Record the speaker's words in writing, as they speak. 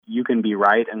you can be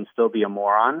right and still be a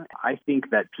moron. I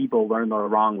think that people learn the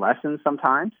wrong lessons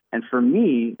sometimes. And for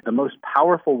me, the most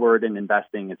powerful word in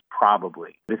investing is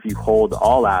probably. If you hold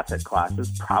all asset classes,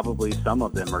 probably some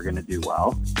of them are going to do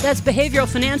well. That's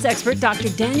behavioral finance expert Dr.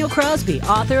 Daniel Crosby,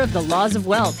 author of The Laws of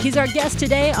Wealth. He's our guest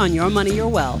today on Your Money, Your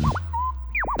Wealth.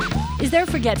 Is there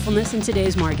forgetfulness in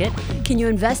today's market? Can you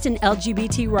invest in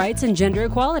LGBT rights and gender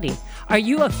equality? Are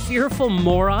you a fearful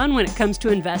moron when it comes to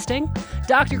investing?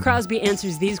 Dr. Crosby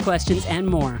answers these questions and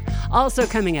more. Also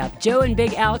coming up, Joe and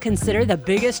Big Al consider the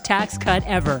biggest tax cut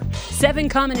ever. 7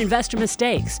 common investor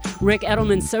mistakes, Rick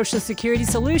Edelman's Social Security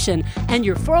solution, and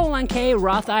your 401k,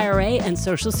 Roth IRA, and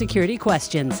Social Security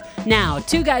questions. Now,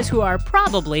 2 guys who are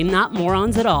probably not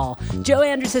morons at all. Joe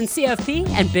Anderson, CFP,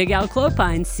 and Big Al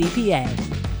Clopine,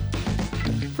 CPA.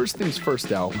 First things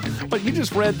first, Al. But you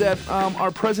just read that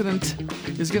our president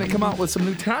is going to come out with some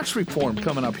new tax reform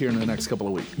coming up here in the next couple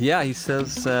of weeks. Yeah, he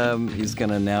says he's going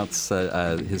to announce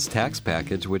his tax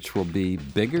package, which will be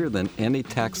bigger than any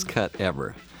tax cut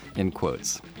ever, in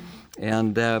quotes.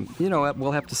 And,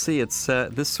 we'll have to see. It's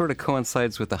this sort of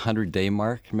coincides with the 100-day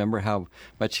mark. Remember how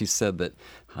much he said that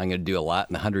I'm going to do a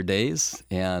lot in 100 days?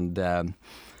 And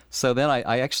so then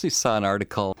I actually saw an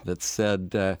article that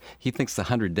said he thinks the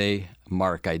 100-day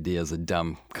mark idea is a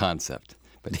dumb concept.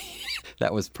 But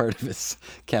that was part of his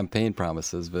campaign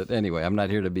promises. But anyway, I'm not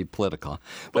here to be political.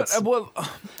 But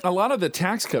a lot of the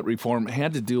tax cut reform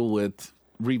had to do with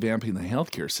revamping the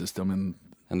healthcare system,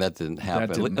 and that didn't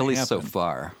happen, at least so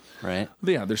far. Right?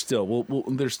 Yeah, there's still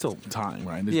there's still time,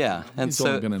 right? Yeah, and he's so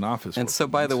only been in office. And so,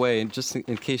 by the way, just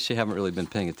in case you haven't really been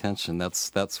paying attention,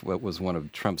 that's what was one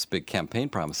of Trump's big campaign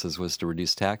promises, was to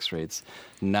reduce tax rates,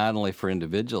 not only for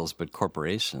individuals but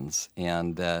corporations.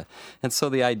 And so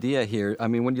the idea here, I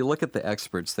mean, when you look at the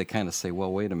experts, they kind of say,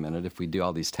 well, wait a minute, if we do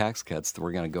all these tax cuts,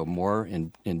 we're going to go more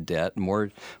in debt,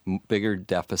 bigger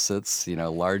deficits,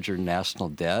 larger national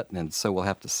debt, and so we'll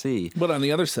have to see. But on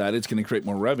the other side, it's going to create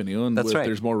more revenue, and that's right.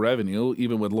 There's more revenue,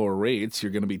 even with lower rates,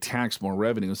 you're going to be taxed more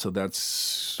revenue. So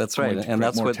that's right, and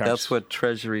that's what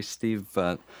Treasury Steve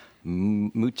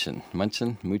Mnuchin.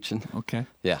 Okay.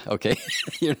 Yeah. Okay.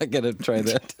 You're not going to try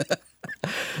that.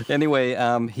 Anyway,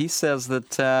 he says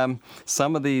that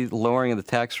some of the lowering of the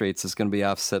tax rates is going to be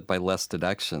offset by less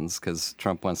deductions, because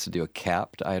Trump wants to do a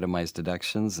capped, itemized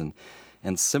deductions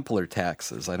and simpler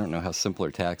taxes. I don't know how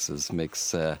simpler taxes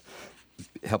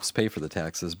helps pay for the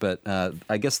taxes. But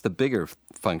I guess the bigger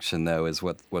function, though, is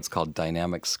what's called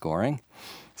dynamic scoring.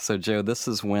 So, Joe, this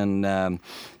is when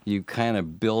you kind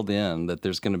of build in that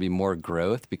there's going to be more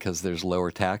growth because there's lower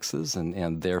taxes,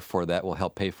 and therefore that will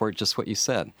help pay for it, just what you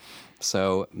said.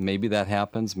 So maybe that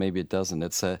happens, maybe it doesn't.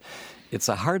 It's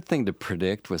a hard thing to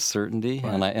predict with certainty,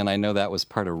 right. and I know that was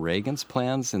part of Reagan's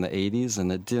plans in the 80s,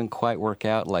 and it didn't quite work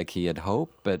out like he had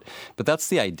hoped, but that's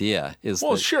the idea.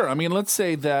 Sure. I mean, let's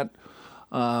say that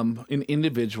an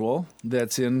individual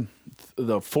that's in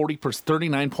the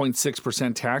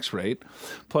 39.6% tax rate,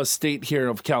 plus state here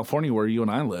of California where you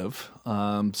and I live,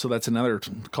 so that's another,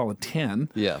 call it 10.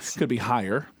 Yes. Could be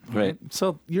higher. Right.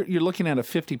 So you're looking at a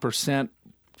 50%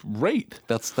 rate.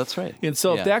 That's right. And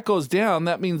so if that goes down,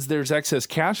 that means there's excess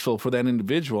cash flow for that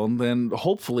individual, and then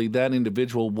hopefully that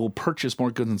individual will purchase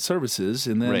more goods and services,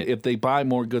 and then if they buy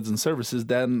more goods and services,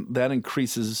 then that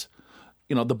increases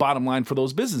the bottom line for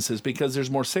those businesses because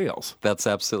there's more sales. That's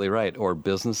absolutely right. Or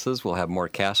businesses will have more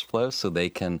cash flow so they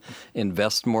can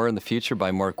invest more in the future,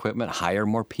 buy more equipment, hire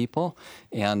more people.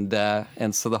 And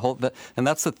so and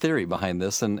that's the theory behind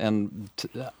this. And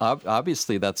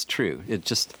obviously that's true. It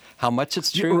just, how much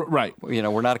it's true, right?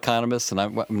 We're not economists, and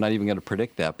I'm not even going to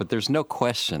predict that. But there's no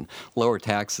question lower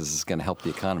taxes is going to help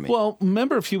the economy. Well,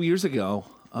 remember a few years ago,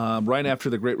 right after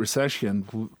the Great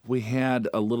Recession, we had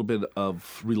a little bit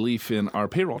of relief in our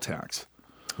payroll tax.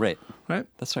 Right.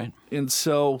 That's right. And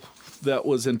so that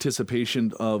was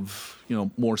anticipation of,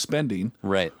 more spending.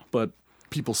 Right. But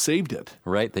people saved it.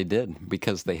 Right, they did,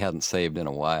 because they hadn't saved in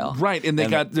a while. Right, and they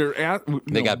got their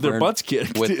butts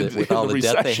kicked with all the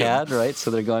recession. debt they had, right?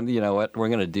 So they're going, you know what, we're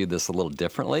going to do this a little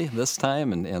differently this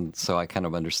time, and so I kind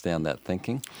of understand that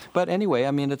thinking. But anyway,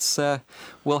 I mean, it's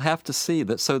we'll have to see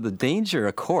that. So the danger,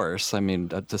 of course, I mean,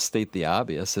 to state the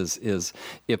obvious, is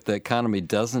if the economy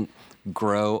doesn't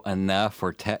grow enough,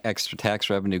 or extra tax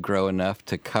revenue grow enough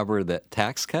to cover the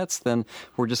tax cuts, then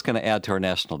we're just going to add to our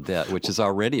national debt, which is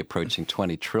already approaching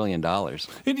 $20 trillion.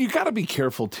 And you got to be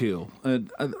careful, too.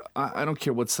 I don't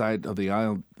care what side of the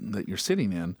aisle that you're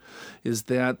sitting in, is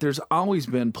that there's always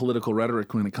been political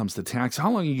rhetoric when it comes to tax.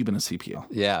 How long have you been a CPA?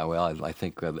 Yeah, well, I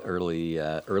think the early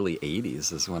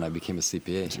 80s is when I became a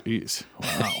CPA. Jeez,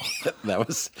 wow. That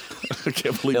was... I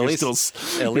can't believe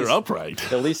you're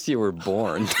upright. At least you were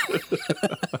born.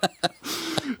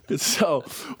 So,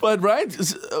 but right,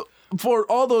 for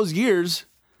all those years,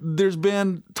 there's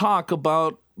been talk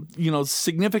about,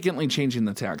 significantly changing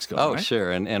the tax code. Oh, right?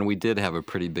 Sure. And we did have a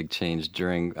pretty big change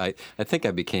during, I think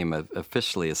I became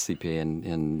officially a CPA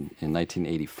in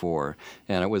 1984.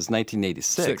 And it was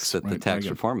 1986 that the Tax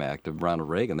Reform Act of Ronald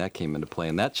Reagan, that came into play.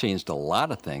 And that changed a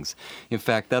lot of things. In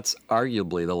fact, that's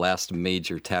arguably the last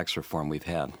major tax reform we've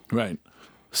had. Right.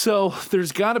 So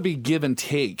there's got to be give and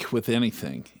take with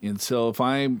anything. And so if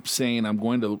I'm saying I'm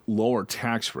going to lower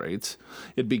tax rates,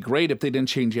 it'd be great if they didn't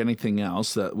change anything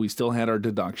else, that we still had our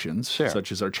deductions,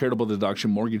 such as our charitable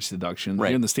deduction, mortgage deduction. Right.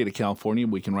 Here in the state of California,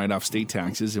 we can write off state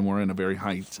taxes, and we're in a very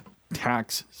high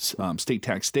tax state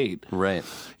tax state. Right.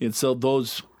 And so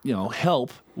those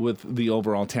help with the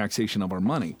overall taxation of our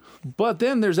money. But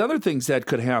then there's other things that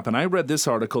could happen. I read this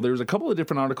article. There's a couple of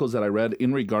different articles that I read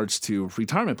in regards to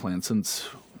retirement plans, since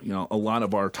a lot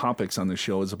of our topics on this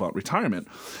show is about retirement.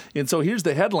 And so here's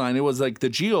the headline. It was like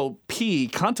the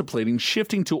GOP contemplating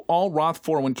shifting to all Roth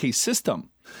 401k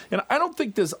system. And I don't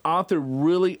think this author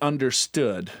really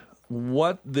understood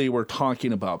what they were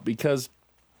talking about, because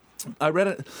I read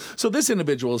it. So this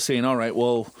individual is saying, all right,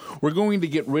 well, we're going to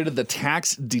get rid of the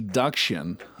tax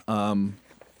deduction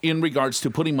in regards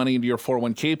to putting money into your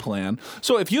 401k plan.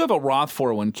 So if you have a Roth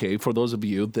 401k, for those of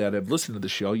you that have listened to the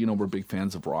show, we're big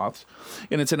fans of Roths,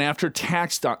 and it's an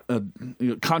after-tax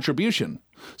contribution.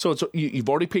 So you've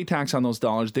already paid tax on those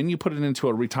dollars, then you put it into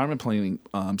a retirement planning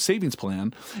savings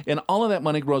plan, and all of that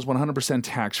money grows 100%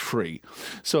 tax-free.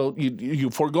 So you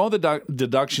forego the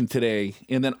deduction today,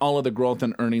 and then all of the growth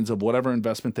and earnings of whatever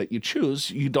investment that you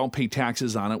choose, you don't pay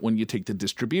taxes on it when you take the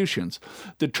distributions.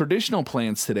 The traditional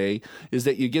plans today is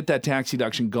that you get that tax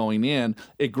deduction going in,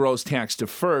 it grows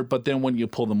tax-deferred, but then when you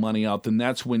pull the money out, then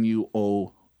that's when you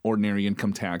owe ordinary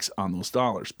income tax on those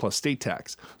dollars, plus state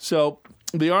tax. So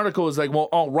the article is like, well,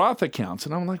 all Roth accounts.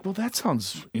 And I'm like, well, that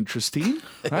sounds interesting,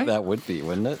 right? That would be,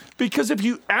 wouldn't it? Because if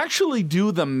you actually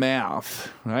do the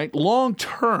math, right, long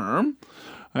term,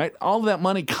 right, all of that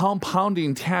money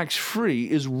compounding tax-free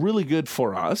is really good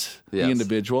for us, the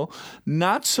individual.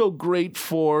 Not so great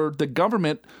for the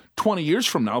government 20 years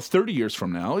from now, 30 years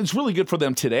from now. It's really good for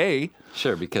them today.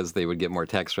 Sure, because they would get more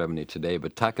tax revenue today.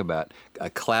 But talk about a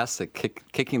classic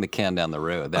kicking the can down the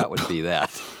road. That would be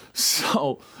that.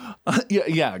 So,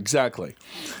 yeah, exactly.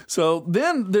 So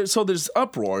then, there's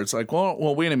uproar. It's like,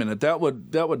 well, wait a minute. That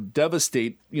would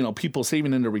devastate, people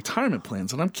saving into retirement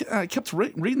plans. And I kept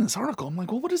reading this article. I'm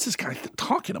like, well, what is this guy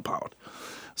talking about?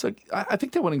 It's like, I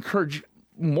think that would encourage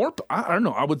more. I don't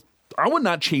know. I would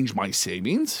not change my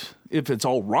savings if it's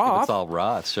all Roth. If it's all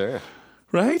Roth, sure.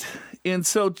 Right? And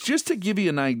so just to give you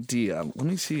an idea, let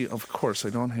me see. Of course, I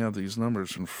don't have these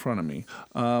numbers in front of me,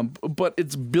 but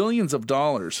it's billions of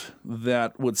dollars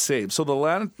that would save. So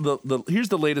here's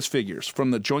the latest figures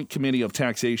from the Joint Committee of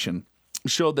Taxation.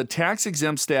 Showed the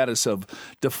tax-exempt status of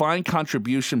defined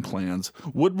contribution plans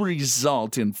would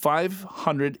result in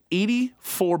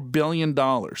 $584 billion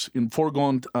in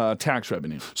foregone tax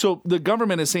revenue. So the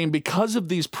government is saying because of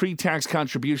these pre-tax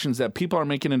contributions that people are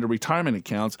making into retirement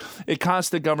accounts, it costs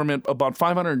the government about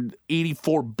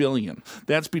 $584 billion.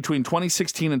 That's between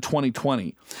 2016 and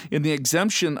 2020. And the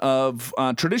exemption of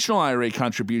traditional IRA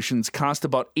contributions cost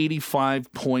about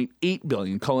 $85.8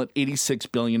 billion, call it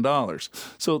 $86 billion.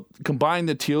 So combined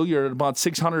the two, you're at about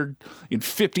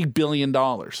 $650 billion.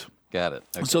 Got it.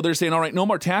 Okay. So they're saying, all right, no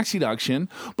more tax deduction,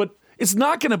 but it's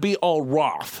not going to be all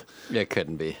Roth. It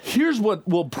couldn't be. Here's what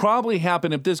will probably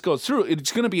happen if this goes through.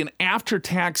 It's going to be an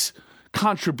after-tax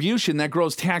contribution that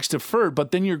grows tax deferred,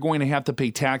 but then you're going to have to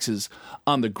pay taxes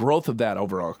on the growth of that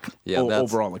overall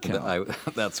account.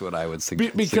 That's what I would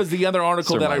suggest. Because the other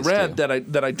article that I read that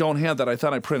I don't have, that I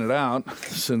thought I printed out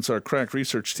since our crack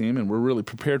research team, and we're really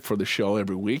prepared for the show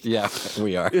every week. Yeah,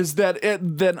 we are. Is that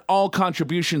then all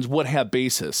contributions would have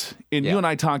basis. And you and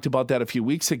I talked about that a few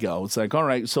weeks ago. It's like, all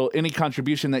right, so any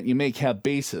contribution that you make have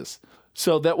basis.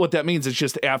 So what that means is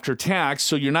just after tax,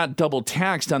 so you're not double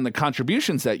taxed on the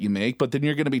contributions that you make, but then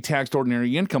you're going to be taxed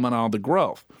ordinary income on all the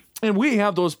growth. And we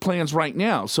have those plans right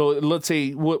now. So let's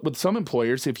say with some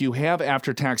employers, if you have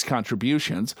after-tax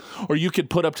contributions, or you could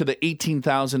put up to the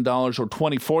 $18,000 or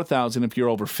 $24,000 if you're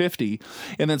over 50,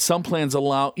 and then some plans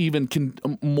allow even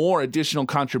more additional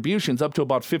contributions up to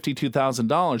about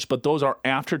 $52,000, but those are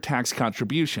after-tax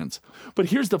contributions. But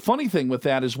here's the funny thing with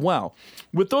that as well.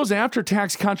 With those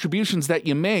after-tax contributions that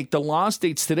you make, the law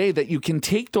states today that you can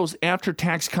take those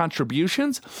after-tax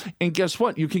contributions, and guess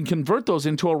what? You can convert those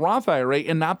into a Roth IRA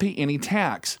and not pay any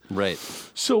tax. Right.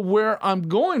 So where I'm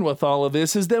going with all of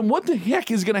this is then what the heck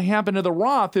is going to happen to the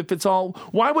Roth if it's all,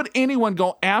 why would anyone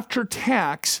go after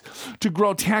tax to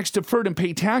grow tax deferred and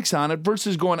pay tax on it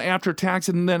versus going after tax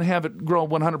and then have it grow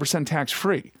 100% tax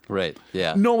free? Right.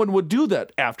 Yeah. No one would do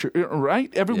that after,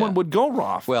 right? Everyone would go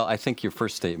Roth. Well, I think your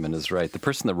first statement is right. The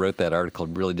person that wrote that article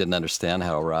really didn't understand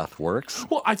how a Roth works.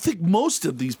 Well, I think most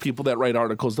of these people that write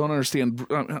articles don't understand.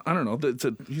 I don't know.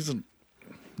 He's a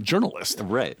journalist,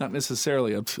 right? Not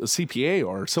necessarily a CPA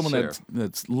or someone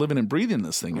that's living and breathing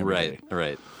this thing every day.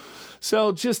 Right.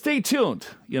 So just stay tuned.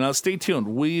 Stay tuned.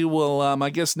 We will, I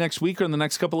guess next week or in the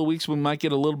next couple of weeks, we might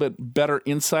get a little bit better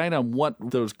insight on what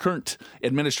the current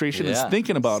administration is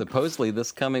thinking about. Supposedly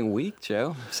this coming week,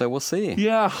 Joe. So we'll see.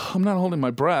 Yeah, I'm not holding my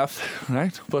breath,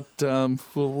 right? But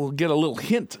we'll get a little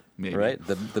hint. Maybe. Right,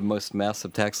 the most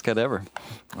massive tax cut ever.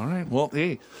 All right. Well,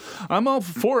 hey, I'm all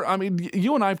for. I mean,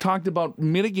 you and I have talked about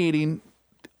eliminating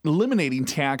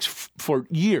tax for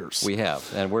years. We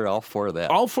have, and we're all for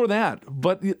that. All for that.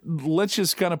 But let's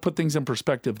just kind of put things in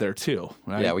perspective there too.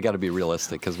 Right? Yeah, we got to be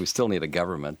realistic because we still need a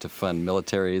government to fund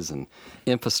militaries and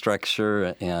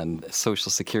infrastructure and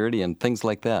Social Security and things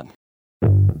like that.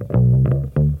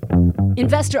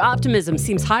 Investor optimism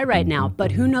seems high right now,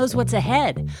 but who knows what's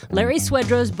ahead? Larry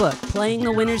Swedrow's book, Playing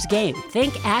the Winner's Game,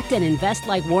 Think, Act, and Invest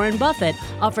Like Warren Buffett,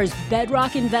 offers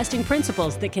bedrock investing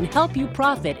principles that can help you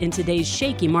profit in today's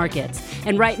shaky markets.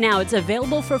 And right now, it's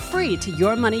available for free to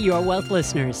Your Money, Your Wealth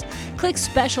listeners. Click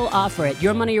special offer at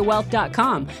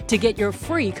yourmoneyyourwealth.com to get your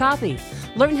free copy.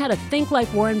 Learn how to think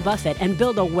like Warren Buffett and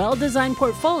build a well-designed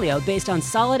portfolio based on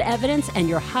solid evidence and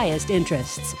your highest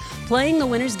interests. Playing the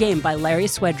Winner's Game by Larry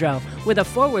Swedrow, with a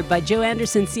foreword by Joe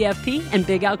Anderson, CFP, and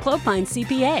Big Al Clopine,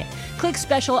 CPA. Click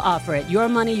special offer at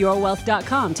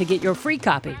yourmoneyyourwealth.com to get your free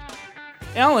copy.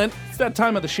 Alan, it's that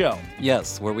time of the show.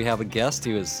 Yes, where we have a guest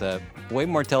who is way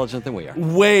more intelligent than we are.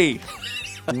 Way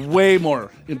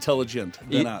more intelligent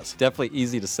than us. Definitely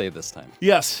easy to say this time.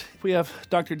 Yes, we have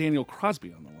Dr. Daniel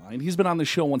Crosby on the line. He's been on the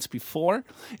show once before.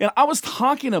 And I was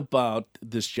talking about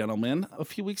this gentleman a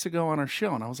few weeks ago on our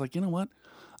show, and I was like, you know what?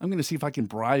 I'm going to see if I can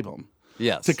bribe him.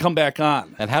 Yes. To come back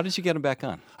on. And how did you get him back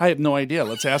on? I have no idea.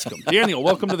 Let's ask him. Daniel,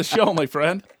 welcome to the show, my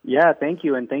friend. Yeah, thank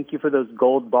you. And thank you for those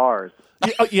gold bars.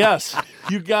 Yes,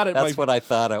 you got it. That's what I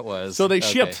thought it was. So they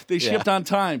shipped. They shipped on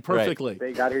time perfectly. Right.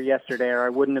 They got here yesterday, or I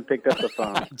wouldn't have picked up the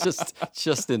phone.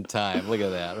 just in time. Look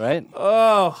at that, right?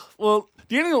 Oh, well,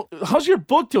 Daniel, how's your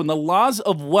book doing? The Laws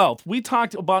of Wealth. We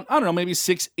talked about, I don't know, maybe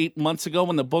 6-8 months ago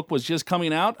when the book was just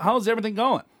coming out. How's everything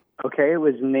going? Okay, it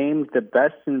was named the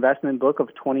best investment book of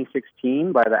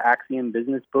 2016 by the Axiom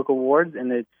Business Book Awards,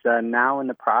 and it's now in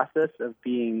the process of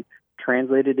being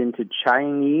translated into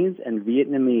Chinese and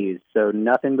Vietnamese. So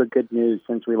nothing but good news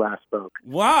since we last spoke.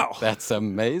 Wow. That's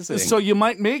amazing. So you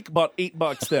might make about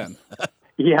 $8 then.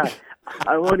 Yeah.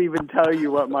 I won't even tell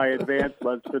you what my advance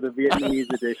was for the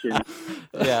Vietnamese edition.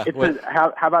 Yeah.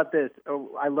 How about this?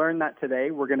 Oh, I learned that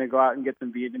today. We're going to go out and get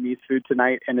some Vietnamese food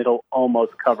tonight, and it'll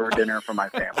almost cover dinner for my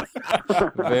family.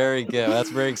 Very good. That's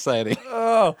very exciting.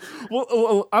 Oh,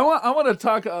 well, I want to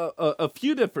talk a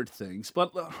few different things,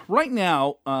 but right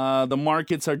now the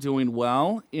markets are doing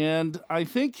well, and I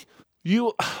think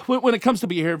when it comes to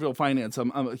behavioral finance,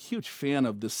 I'm a huge fan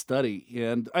of this study,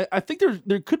 and I think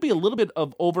there could be a little bit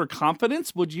of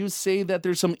overconfidence. Would you say that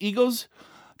there's some egos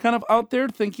kind of out there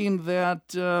thinking that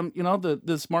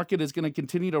this market is going to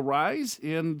continue to rise,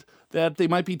 and that they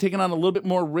might be taking on a little bit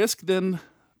more risk than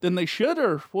they should?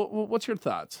 Or what's your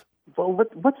thoughts? Well,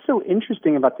 what's so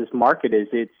interesting about this market is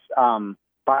it's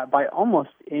by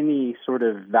almost any sort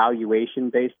of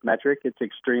valuation-based metric, it's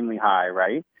extremely high,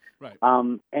 right? Right.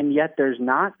 And yet there's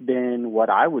not been what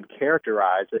I would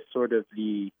characterize as sort of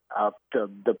the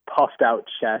puffed out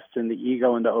chest and the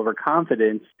ego and the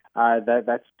overconfidence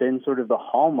that's been sort of the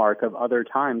hallmark of other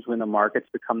times when the markets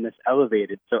become this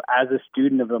elevated. So as a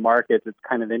student of the markets, it's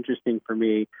kind of interesting for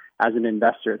me. As an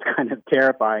investor, it's kind of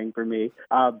terrifying for me.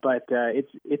 But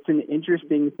it's an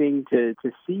interesting thing to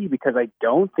see, because I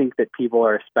don't think that people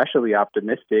are especially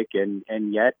optimistic,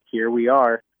 and yet here we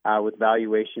are. with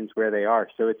valuations where they are.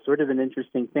 So it's sort of an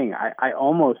interesting thing. I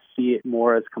almost see it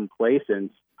more as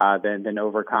complacence than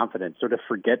overconfidence, sort of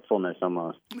forgetfulness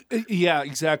almost. Yeah,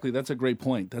 exactly. That's a great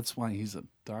point. That's why he's a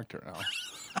doctor,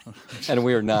 Al. And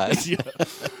we're not. Yeah.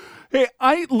 Hey,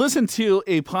 I listened to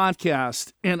a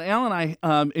podcast, and Al and I,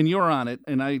 and you're on it,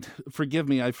 and forgive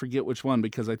me, I forget which one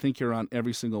because I think you're on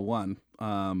every single one.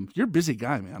 You're a busy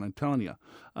guy, man, I'm telling you.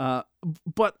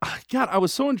 But, God, I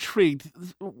was so intrigued.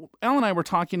 Al and I were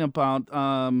talking about,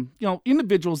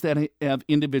 individuals that have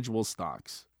individual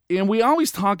stocks. And we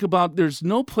always talk about there's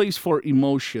no place for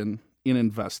emotion in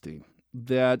investing,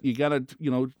 that you got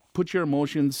to, put your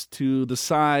emotions to the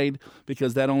side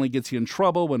because that only gets you in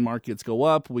trouble. When markets go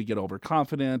up, we get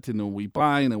overconfident and then we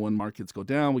buy. And then when markets go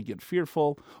down, we get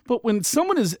fearful. But when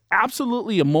someone is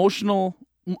absolutely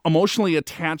emotionally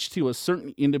attached to a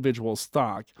certain individual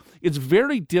stock, it's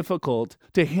very difficult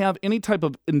to have any type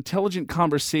of intelligent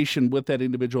conversation with that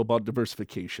individual about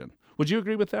diversification. Would you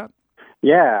agree with that?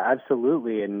 Yeah,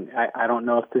 absolutely. And I don't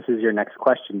know if this is your next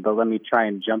question, but let me try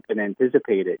and jump in and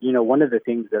anticipate it. One of the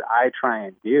things that I try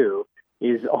and do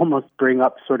is almost bring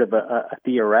up sort of a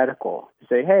theoretical.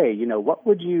 Say, hey, what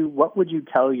would you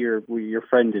tell your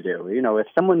friend to do? If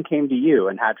someone came to you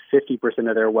and had 50%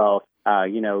 of their wealth,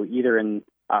 either in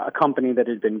a company that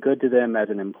has been good to them as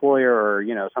an employer or,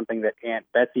 something that Aunt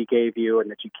Betsy gave you and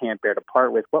that you can't bear to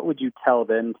part with, what would you tell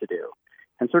them to do?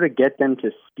 And sort of get them to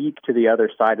speak to the other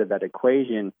side of that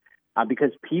equation,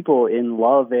 because people in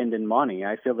love and in money,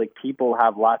 I feel like people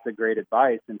have lots of great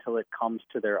advice until it comes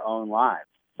to their own lives.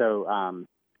 So,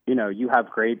 you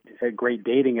have great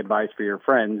dating advice for your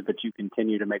friends, but you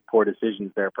continue to make poor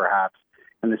decisions there perhaps.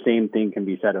 And the same thing can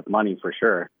be said of money for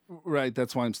sure. Right.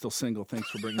 That's why I'm still single. Thanks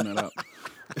for bringing that up.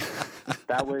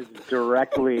 That was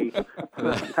directly,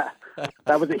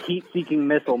 that was a heat-seeking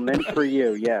missile meant for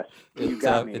you. Yes, you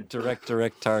got me. A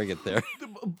direct target there.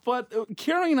 But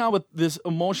carrying on with this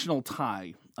emotional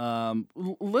tie,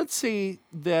 let's say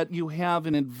that you have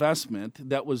an investment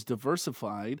that was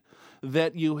diversified,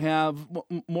 that you have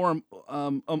more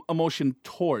emotion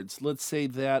towards. Let's say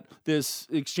that this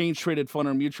exchange-traded fund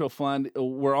or mutual fund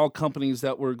were all companies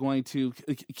that were going to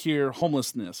cure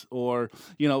homelessness or,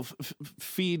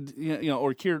 feed,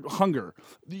 or cure hunger.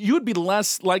 You would be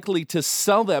less likely to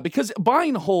sell that because by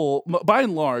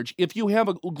and large, if you have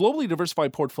a globally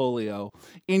diversified portfolio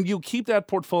and you keep that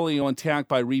portfolio intact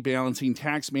by rebalancing,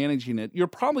 tax managing it, you're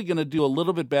probably going to do a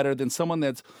little bit better than someone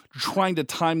that's trying to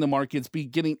time the markets, be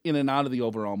getting in and out of the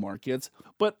overall markets.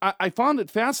 But I found it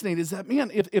fascinating is that, man,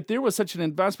 if there was such an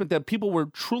investment that people were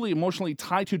truly emotionally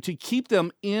tied to keep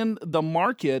them in the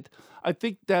market, I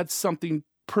think that's something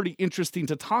pretty interesting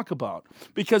to talk about.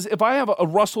 Because if I have a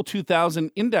Russell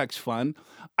 2000 index fund,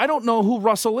 I don't know who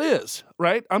Russell is,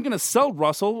 right? I'm going to sell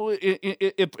Russell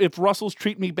if Russells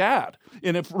treat me bad.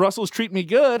 And if Russells treat me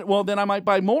good, well, then I might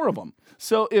buy more of them.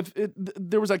 So if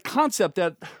there was a concept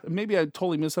that maybe I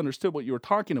totally misunderstood what you were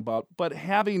talking about, but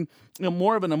having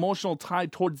more of an emotional tie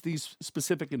towards these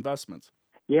specific investments.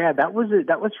 Yeah, that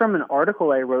was from an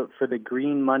article I wrote for the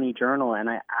Green Money Journal, and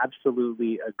I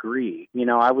absolutely agree.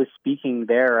 I was speaking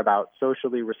there about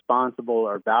socially responsible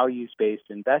or values-based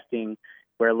investing,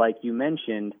 where, like you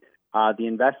mentioned, the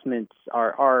investments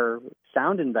are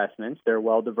sound investments. They're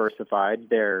well diversified.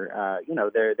 They're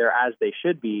they're as they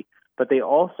should be, but they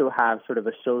also have sort of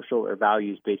a social or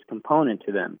values-based component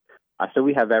to them. So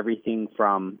we have everything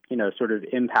from sort of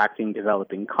impacting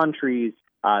developing countries.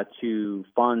 To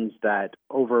funds that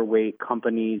overweight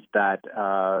companies that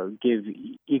give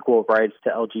equal rights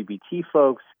to LGBT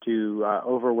folks, to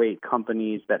overweight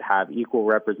companies that have equal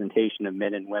representation of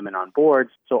men and women on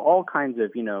boards. So all kinds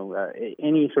of,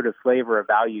 any sort of flavor of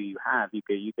value you have, you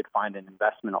could find an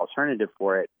investment alternative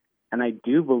for it. And I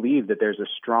do believe that there's a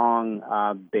strong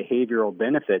behavioral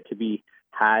benefit to be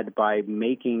had by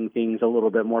making things a little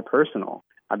bit more personal.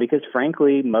 Because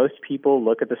frankly, most people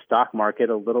look at the stock market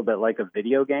a little bit like a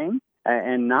video game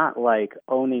and not like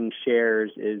owning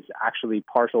shares is actually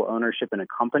partial ownership in a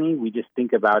company. We just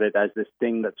think about it as this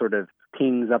thing that sort of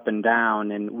pings up and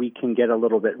down, and we can get a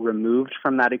little bit removed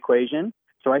from that equation.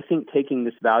 So I think taking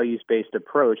this values-based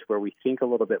approach where we think a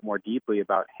little bit more deeply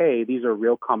about, hey, these are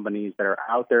real companies that are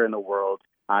out there in the world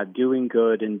doing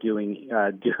good and doing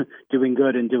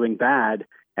good and doing bad.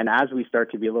 And as we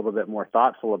start to be a little bit more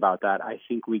thoughtful about that, I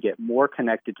think we get more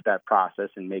connected to that process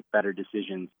and make better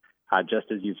decisions,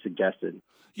 just as you've suggested.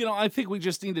 I think we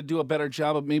just need to do a better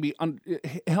job of maybe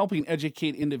helping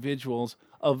educate individuals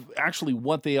of actually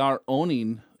what they are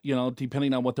owning,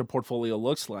 depending on what their portfolio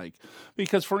looks like.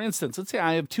 Because, for instance, let's say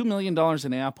I have $2 million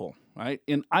in Apple. right?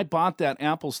 And I bought that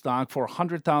Apple stock for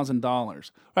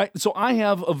 $100,000, right? So I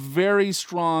have a very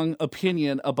strong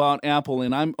opinion about Apple,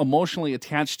 and I'm emotionally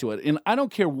attached to it. And I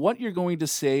don't care what you're going to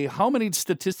say, how many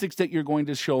statistics that you're going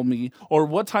to show me, or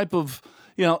what type of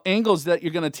angles that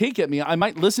you're going to take at me. I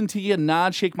might listen to you,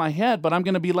 nod, shake my head, but I'm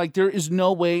going to be like, there is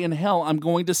no way in hell I'm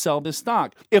going to sell this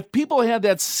stock. If people had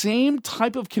that same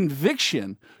type of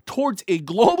conviction towards a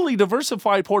globally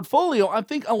diversified portfolio, I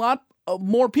think a lot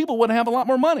more people would have a lot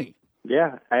more money.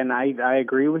 Yeah, and I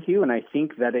agree with you, and I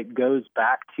think that it goes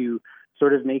back to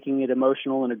sort of making it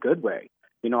emotional in a good way.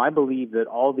 I believe that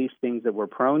all these things that we're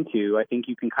prone to, I think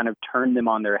you can kind of turn them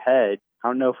on their head. I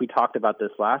don't know if we talked about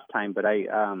this last time, but I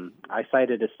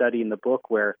cited a study in the book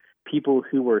where people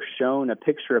who were shown a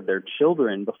picture of their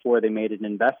children before they made an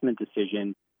investment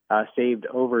decision saved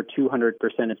over 200%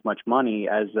 as much money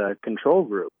as a control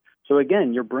group. So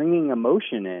again, you're bringing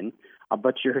emotion in,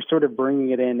 but you're sort of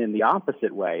bringing it in the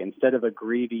opposite way. Instead of a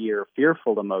greedy or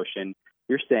fearful emotion,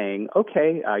 you're saying,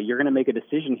 okay, you're going to make a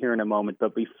decision here in a moment,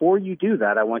 but before you do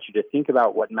that, I want you to think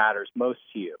about what matters most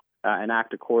to you and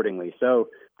act accordingly. So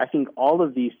I think all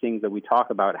of these things that we talk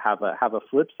about have a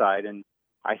flip side, and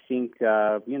I think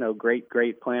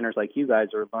great planners like you guys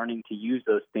are learning to use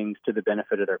those things to the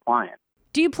benefit of their clients.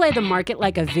 Do you play the market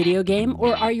like a video game,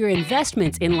 or are your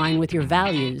investments in line with your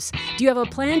values? Do you have a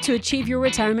plan to achieve your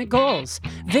retirement goals?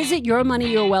 Visit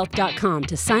yourmoneyyourwealth.com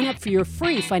to sign up for your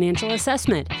free financial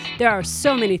assessment. There are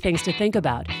so many things to think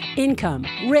about: income,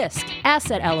 risk,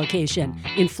 asset allocation,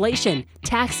 inflation,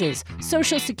 taxes,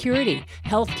 Social Security,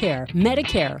 healthcare,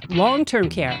 Medicare, long-term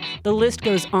care. The list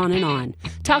goes on and on.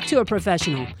 Talk to a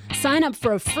professional. Sign up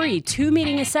for a free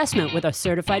 2-meeting assessment with a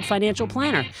certified financial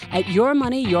planner at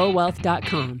yourmoneyyourwealth.com.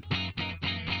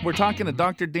 We're talking to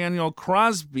Dr. Daniel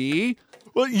Crosby.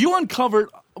 Well, you uncovered,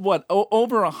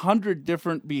 over 100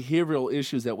 different behavioral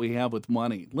issues that we have with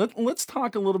money. Let's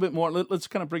talk a little bit more. Let's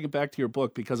kind of bring it back to your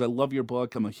book, because I love your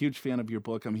book. I'm a huge fan of your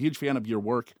book. I'm a huge fan of your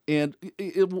work. And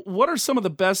what are some of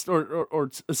the best or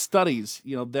studies,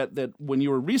 that when you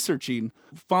were researching,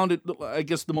 found it, I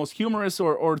guess, the most humorous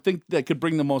or think that could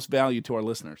bring the most value to our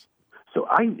listeners? So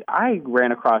I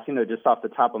ran across, just off the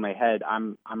top of my head,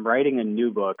 I'm writing a new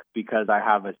book because I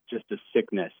have just a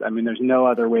sickness. I mean, there's no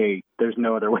other way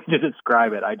to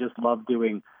describe it. I just love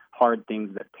doing hard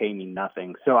things that pay me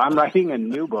nothing. So I'm writing a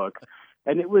new book,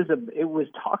 and it was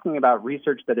talking about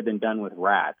research that had been done with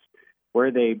rats,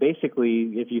 where they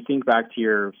basically, if you think back to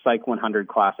your Psych 100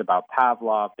 class about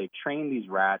Pavlov, they trained these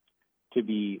rats to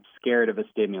be scared of a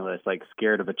stimulus, like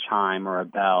scared of a chime or a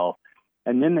bell.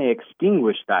 And then they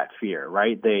extinguish that fear,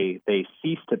 right? They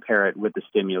cease to parrot with the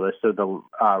stimulus, so the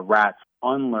rats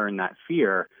unlearn that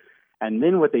fear. And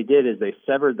then what they did is they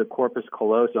severed the corpus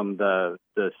callosum, the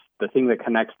thing that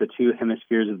connects the two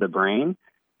hemispheres of the brain,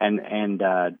 and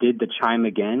did the chime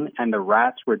again. And the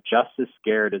rats were just as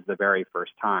scared as the very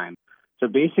first time. So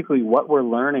basically, what we're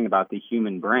learning about the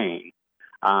human brain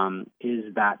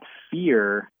is that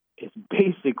fear is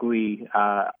basically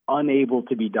unable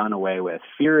to be done away with.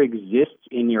 Fear exists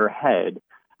in your head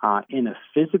in a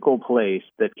physical place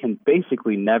that can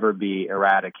basically never be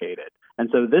eradicated. And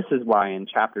so this is why in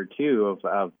Chapter 2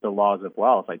 of The Laws of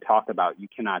Wealth, I talk about you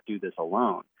cannot do this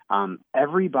alone.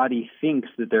 Everybody thinks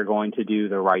that they're going to do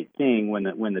the right thing when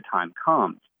the time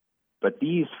comes. But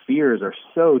these fears are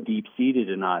so deep-seated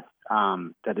in us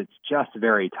that it's just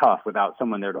very tough without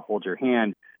someone there to hold your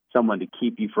hand, someone to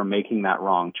keep you from making that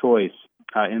wrong choice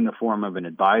in the form of an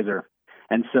advisor.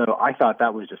 And so I thought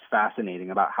that was just fascinating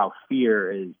about how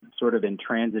fear is sort of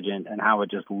intransigent and how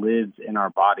it just lives in our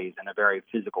bodies in a very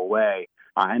physical way.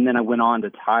 And then I went on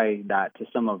to tie that to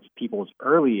some of people's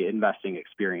early investing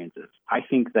experiences. I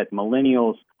think that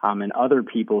millennials and other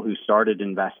people who started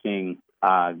investing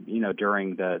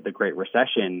during the Great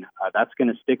Recession, that's going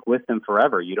to stick with them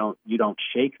forever. You don't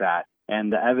shake that.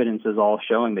 And the evidence is all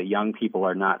showing that young people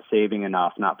are not saving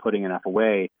enough, not putting enough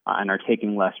away, and are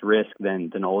taking less risk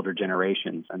than older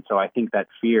generations. And so I think that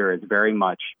fear is very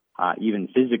much even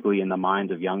physically in the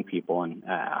minds of young people, and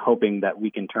hoping that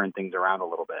we can turn things around a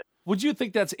little bit. Would you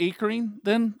think that's anchoring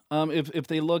then? If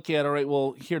they look at, all right,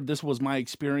 well, here, this was my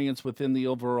experience within the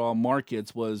overall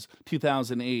markets was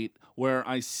 2008, where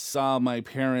I saw my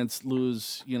parents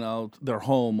lose, their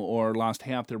home or lost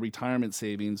half their retirement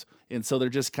savings. And so they're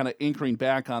just kind of anchoring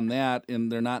back on that,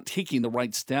 and they're not taking the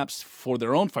right steps for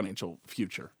their own financial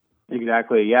future.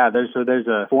 Exactly. Yeah. There's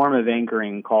a form of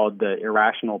anchoring called the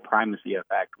irrational primacy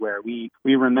effect, where we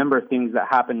remember things that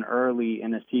happen early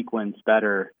in a sequence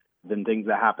better than things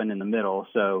that happen in the middle.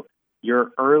 So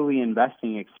your early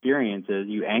investing experiences,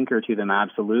 you anchor to them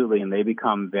absolutely, and they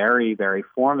become very, very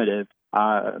formative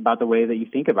about the way that you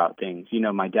think about things.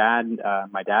 My dad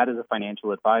is a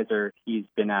financial advisor. He's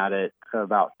been at it for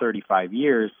about 35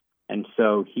 years. And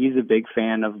so he's a big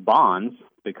fan of bonds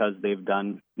because they've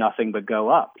done nothing but go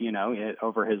up.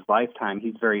 Over his lifetime,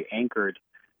 he's very anchored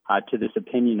to this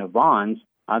opinion of bonds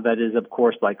that is, of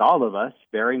course, like all of us,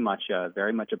 very much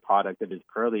a product of his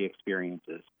early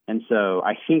experiences. And so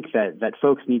I think that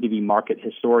folks need to be market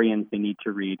historians. They need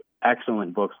to read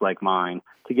excellent books like mine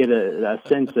to get a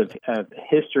sense of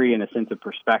history and a sense of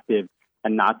perspective,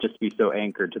 and not just be so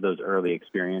anchored to those early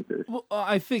experiences. Well,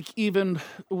 I think even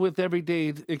with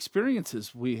everyday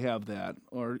experiences, we have that.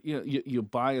 Or you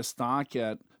buy a stock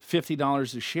at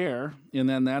 $50 a share, and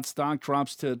then that stock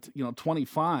drops to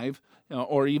 $25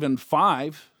 or even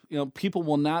 $5. People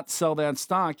will not sell that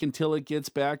stock until it gets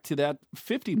back to that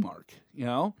 50 mark.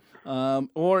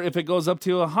 Or if it goes up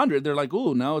to 100, they're like,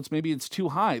 "Ooh, no, maybe it's too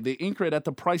high." They anchor it at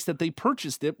the price that they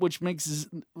purchased it, which makes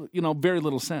very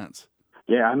little sense.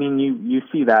 Yeah, I mean, you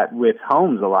see that with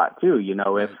homes a lot too.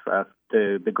 If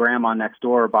the grandma next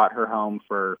door bought her home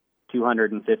for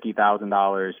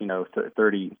 $250,000,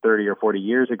 30 or 40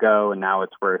 years ago, and now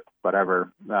it's worth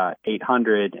whatever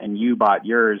 $800, and you bought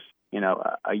yours,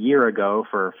 a year ago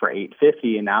for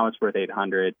 $850, and now it's worth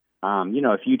 $800.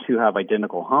 If you two have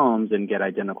identical homes and get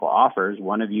identical offers,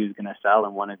 one of you is going to sell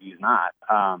and one of you is not,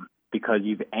 because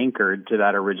you've anchored to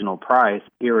that original price,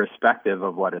 irrespective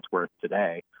of what it's worth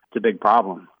today. It's a big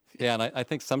problem. Yeah, and I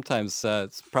think sometimes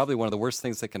it's probably one of the worst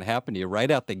things that can happen to you right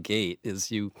out the gate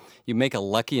is you make a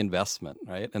lucky investment,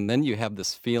 right? And then you have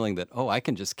this feeling that, I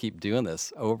can just keep doing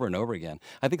this over and over again.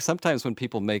 I think sometimes when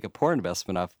people make a poor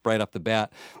investment right off the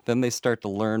bat, then they start to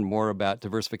learn more about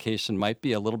diversification, might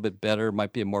be a little bit better,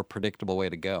 might be a more predictable way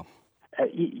to go.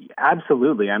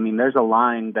 Absolutely. I mean, there's a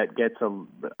line that gets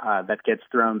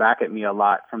thrown back at me a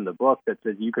lot from the book that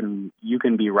says you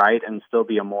can be right and still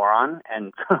be a moron.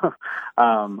 And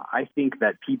I think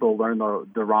that people learn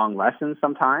the wrong lessons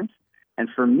sometimes. And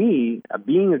for me,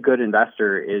 being a good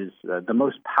investor is the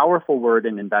most powerful word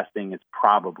in investing is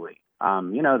probably.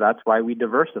 That's why we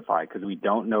diversify, because we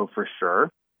don't know for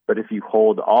sure. But if you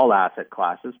hold all asset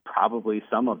classes, probably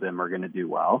some of them are going to do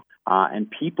well. And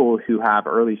people who have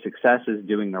early successes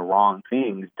doing the wrong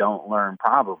things don't learn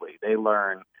probably. They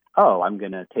learn, I'm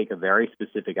going to take a very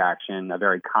specific action, a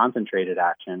very concentrated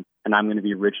action, and I'm going to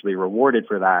be richly rewarded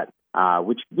for that,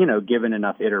 which, given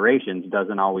enough iterations,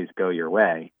 doesn't always go your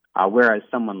way. Whereas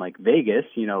someone like Vegas,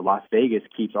 Las Vegas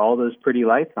keeps all those pretty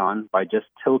lights on by just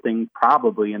tilting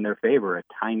probably in their favor a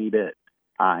tiny bit.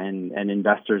 And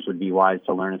investors would be wise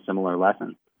to learn a similar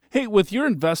lesson. Hey, with your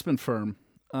investment firm,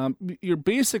 you're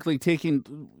basically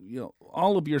taking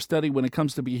all of your study when it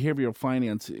comes to behavioral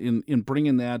finance in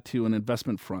bringing that to an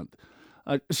investment front.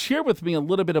 Share with me a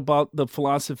little bit about the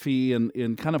philosophy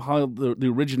and kind of how the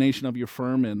origination of your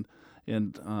firm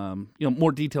and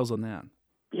more details on that.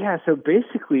 Yeah, so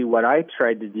basically what I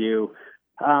tried to do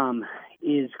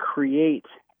is create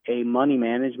a money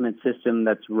management system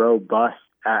that's robust,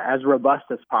 as robust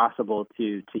as possible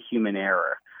to human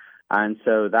error. And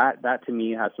so that to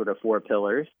me has sort of four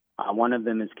pillars. One of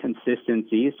them is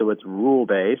consistency. So it's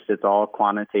rule-based. It's all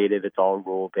quantitative. It's all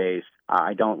rule-based.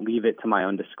 I don't leave it to my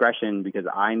own discretion because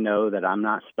I know that I'm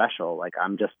not special. Like,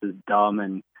 I'm just as dumb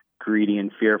and greedy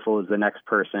and fearful as the next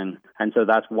person. And so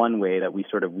that's one way that we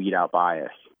sort of weed out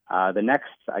bias. The next,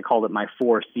 I call it my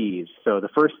 4 C's. So the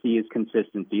first C is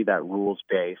consistency, that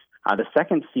rules-based. The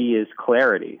second C is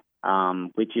clarity,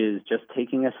 which is just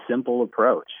taking a simple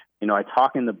approach. I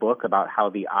talk in the book about how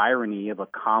the irony of a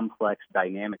complex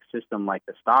dynamic system like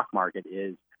the stock market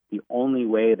is the only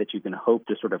way that you can hope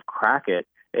to sort of crack it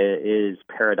is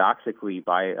paradoxically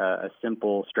by a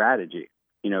simple strategy.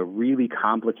 Really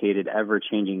complicated,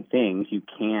 ever-changing things you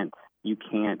can't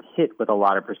hit with a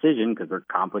lot of precision because they're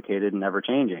complicated and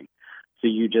ever-changing. So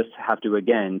you just have to,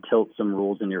 again, tilt some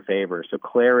rules in your favor. So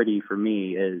clarity for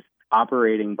me is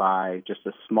operating by just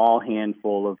a small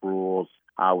handful of rules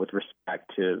with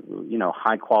respect to,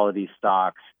 high-quality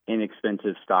stocks,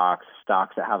 inexpensive stocks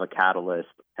that have a catalyst.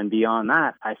 And beyond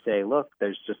that, I say, look,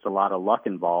 there's just a lot of luck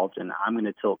involved, and I'm going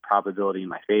to tilt probability in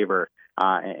my favor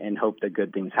and hope that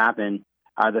good things happen.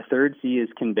 The third C is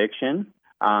conviction.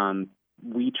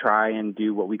 We try and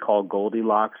do what we call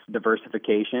Goldilocks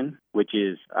diversification, which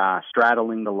is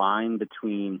straddling the line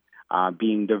between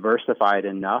being diversified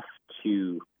enough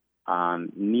to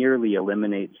nearly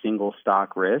eliminate single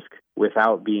stock risk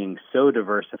without being so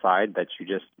diversified that you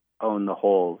just own the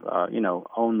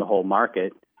whole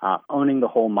market. owning the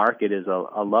whole market is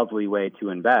a lovely way to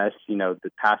invest.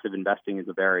 The passive investing is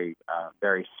a very,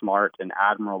 very smart and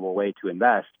admirable way to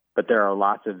invest, but there are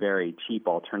lots of very cheap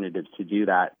alternatives to do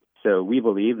that. So we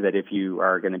believe that if you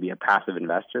are going to be a passive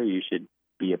investor, you should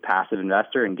be a passive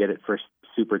investor and get it for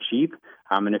super cheap.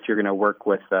 And if you're going to work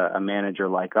with a manager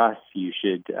like us, you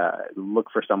should look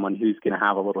for someone who's going to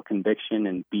have a little conviction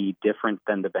and be different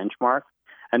than the benchmark.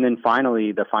 And then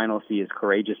finally, the final C is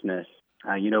courageousness.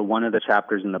 One of the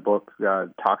chapters in the book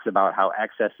talks about how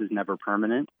excess is never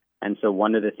permanent. And so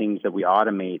one of the things that we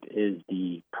automate is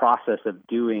the process of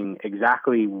doing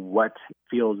exactly what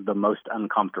feels the most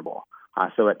uncomfortable.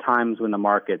 So at times when the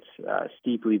market's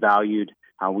steeply valued,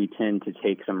 we tend to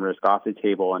take some risk off the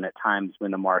table. And at times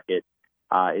when the market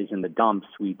is in the dumps,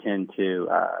 we tend to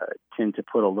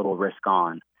put a little risk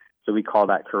on. So we call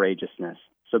that courageousness.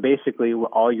 So basically,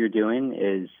 all you're doing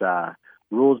is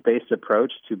rules-based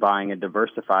approach to buying a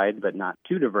diversified but not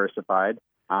too diversified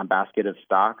basket of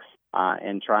stocks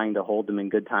and trying to hold them in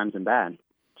good times and bad.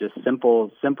 Just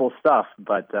simple stuff,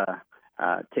 but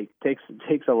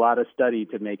takes a lot of study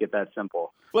to make it that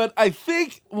simple. But I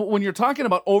think when you're talking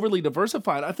about overly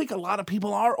diversified, I think a lot of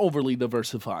people are overly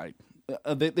diversified.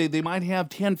 They might have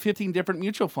 10, 15 different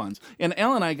mutual funds. And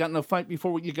Al and I got in a fight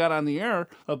before you got on the air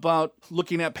about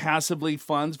looking at passively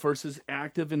funds versus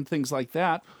active and things like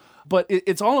that. But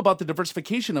it's all about the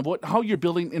diversification of how you're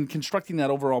building and constructing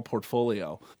that overall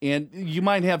portfolio. And you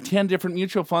might have 10 different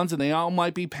mutual funds and they all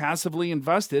might be passively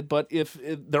invested, but if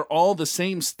they're all the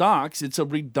same stocks, it's a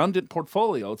redundant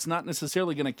portfolio. It's not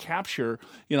necessarily going to capture,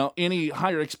 any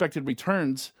higher expected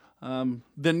returns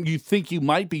than you think you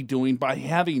might be doing by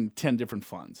having 10 different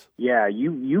funds. Yeah,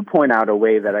 you point out a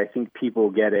way that I think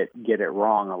people get it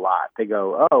wrong a lot. They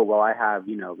go, oh, well, I have,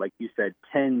 like you said,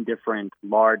 10 different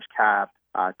large cap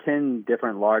 10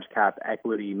 different large cap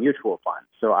equity mutual funds.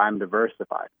 So I'm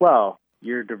diversified. Well,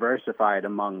 you're diversified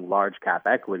among large cap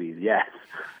equities, yes.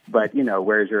 But,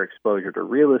 where's your exposure to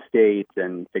real estate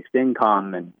and fixed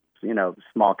income and,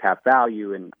 small cap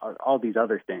value and all these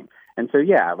other things? And so,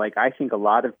 yeah, I think a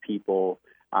lot of people,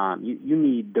 you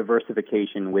need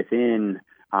diversification within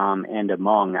and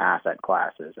among asset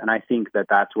classes. And I think that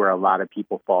that's where a lot of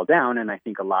people fall down. And I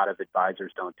think a lot of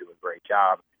advisors don't do a great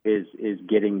job is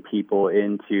getting people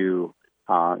into,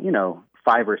 5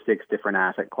 or 6 different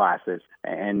asset classes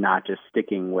and not just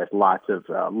sticking with lots of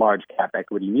large cap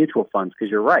equity mutual funds. Because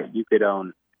you're right, you could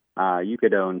own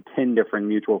 10 different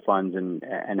mutual funds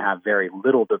and have very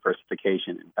little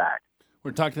diversification, in fact.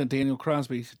 We're talking to Daniel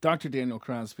Crosby, Dr. Daniel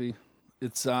Crosby.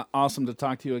 It's awesome to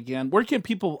talk to you again. Where can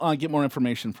people get more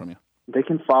information from you? They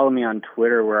can follow me on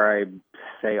Twitter where I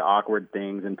say awkward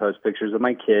things and post pictures of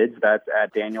my kids. That's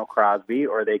at Daniel Crosby.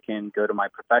 Or they can go to my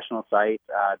professional site,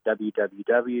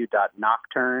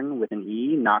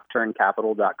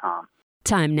 www.nocturnecapital.com.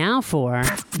 Time now for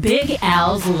Big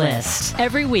Al's List.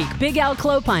 Every week, Big Al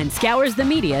Clopine scours the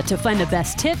media to find the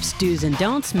best tips, do's and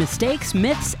don'ts, mistakes,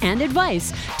 myths, and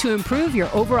advice to improve your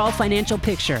overall financial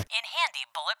picture in handy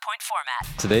bullet point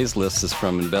format. Today's list is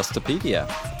from Investopedia.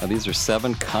 Now, these are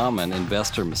 7 common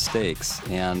investor mistakes.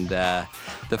 And the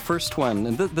first one,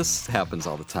 and this happens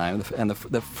all the time, and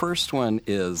the first one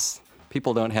is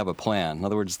people don't have a plan. In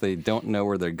other words, they don't know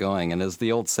where they're going. And as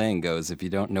the old saying goes, if you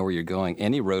don't know where you're going,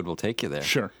 any road will take you there.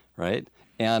 Sure. Right?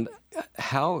 And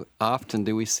how often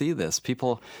do we see this?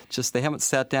 People they haven't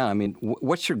sat down. I mean,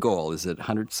 what's your goal? Is it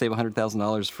save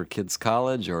 $100,000 for kids'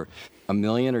 college or $1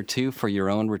 million or $2 million for your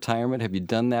own retirement? Have you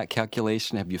done that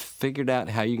calculation? Have you figured out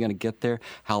how you're going to get there?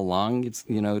 How long it's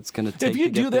going to take? If you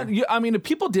do that, there? if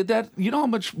people did that, you know how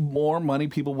much more money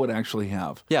people would actually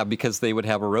have. Yeah, because they would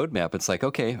have a roadmap. It's like,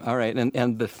 okay, all right,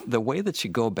 and the way that you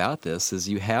go about this is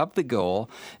you have the goal,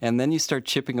 and then you start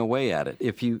chipping away at it.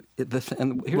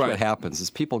 And here's what happens: is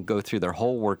people go through their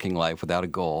whole working life without a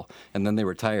goal, and then they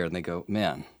retire and they go,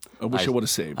 man, I wish I would have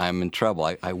saved. I'm in trouble.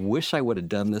 I wish I would have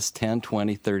done this 10,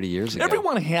 20, 30 years ago.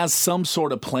 Everyone has some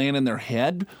sort of plan in their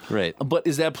head. Right. But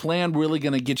is that plan really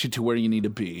going to get you to where you need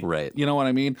to be? Right. You know what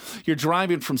I mean? You're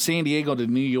driving from San Diego to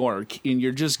New York, and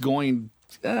you're just going,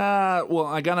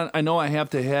 I know I have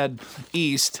to head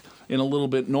east and a little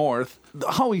bit north.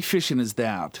 How efficient is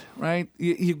that, right?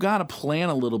 You've got to plan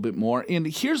a little bit more. And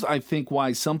here's, I think,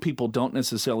 why some people don't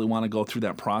necessarily want to go through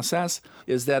that process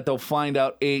is that they'll find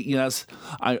out, yes,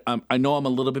 I know I'm a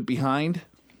little bit behind.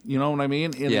 You know what I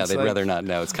mean? And yeah, they'd rather not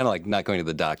know. It's kind of like not going to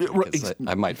the doctor.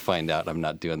 I might find out I'm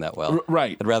not doing that well.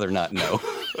 Right. I'd rather not know.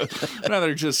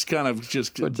 Rather just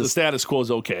the status quo is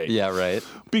okay. Yeah, right.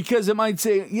 Because it might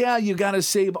say, yeah, you got to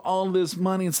save all this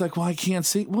money. It's like, well, I can't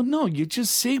save. Well, no, you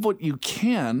just save what you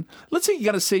can. Let's say you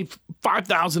got to save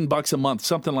 $5,000 a month,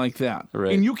 something like that.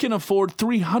 Right. And you can afford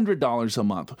 $300 a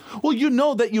month. Well, you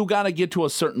know that you got to get to a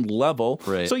certain level.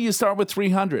 Right. So you start with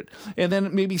 $300. And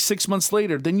then maybe 6 months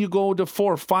later, then you go to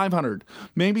 $500.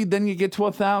 Maybe then you get to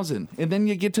 $1,000. And then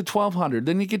you get to $1,200.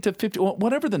 Then you get to $50.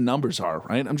 Whatever the numbers are,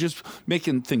 right? I'm just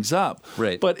making things up.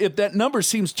 Right. But if that number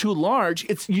seems too large,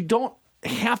 you don't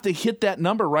have to hit that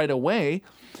number right away.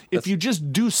 If you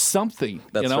just do something,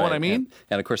 you know what I mean?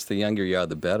 And of course, the younger you are,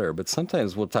 the better. But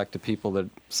sometimes we'll talk to people that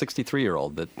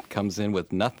 63-year-old that comes in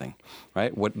with nothing,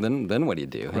 right? Then what do you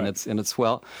do? Right. And it's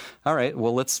well, all right.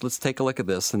 Well, let's take a look at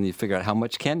this, and you figure out how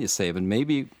much can you save, and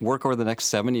maybe work over the next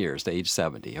 7 years to age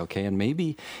 70, okay? And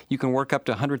maybe you can work up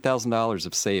to $100,000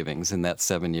 of savings in that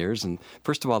 7 years. And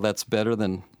first of all, that's better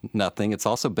than nothing. It's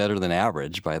also better than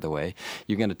average, by the way.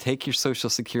 You're going to take your Social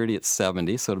Security at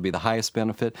 70, so it'll be the highest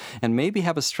benefit, and maybe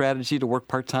have a strategy to work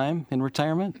part-time in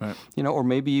retirement, right. Or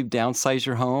maybe you downsize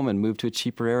your home and move to a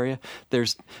cheaper area.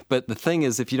 But the thing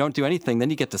is, if you don't do anything, then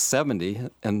you get to 70,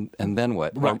 and then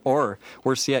what? Right. Or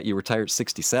worse yet, you retire at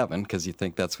 67 because you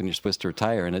think that's when you're supposed to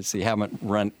retire, and you haven't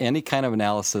run any kind of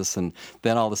analysis, and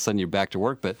then all of a sudden you're back to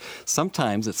work. But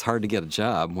sometimes it's hard to get a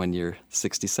job when you're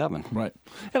 67. Right.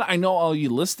 And I know all you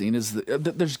listening is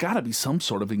that there's got to be some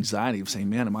sort of anxiety of saying,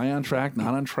 man, am I on track,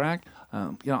 not on track?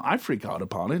 I freak out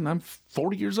about it, and I'm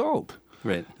 40 years old.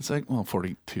 Right. It's like,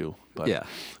 42. But Yeah,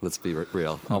 let's be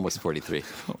real. Almost 43.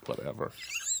 whatever.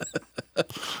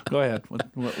 Go ahead. What's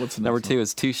the next Number one? 2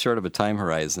 is too short of a time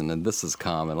horizon, and this is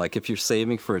common. Like if you're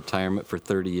saving for retirement for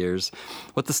 30 years,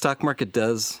 what the stock market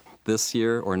does this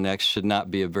year or next should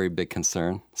not be a very big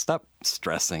concern. Stop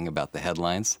stressing about the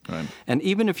headlines. Right. And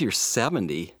even if you're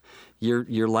 70,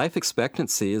 your life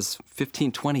expectancy is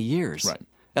 15, 20 years. Right.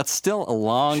 That's still a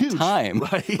long Huge, time,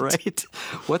 right?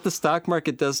 What the stock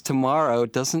market does tomorrow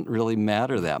doesn't really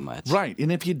matter that much. Right.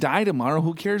 And if you die tomorrow,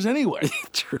 who cares anyway?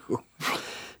 True.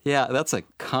 Yeah, that's a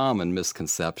common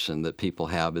misconception that people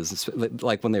have is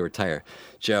like when they retire,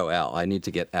 Joe, Al, I need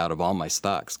to get out of all my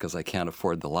stocks because I can't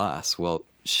afford the loss. Well,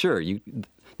 sure,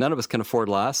 none of us can afford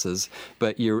losses,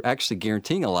 but you're actually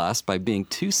guaranteeing a loss by being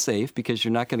too safe because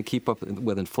you're not going to keep up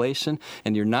with inflation,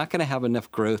 and you're not going to have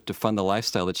enough growth to fund the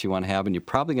lifestyle that you want to have, and you're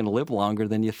probably going to live longer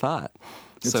than you thought.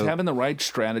 It's having the right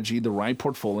strategy, the right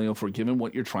portfolio for given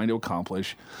what you're trying to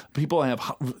accomplish. People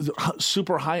have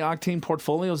super high-octane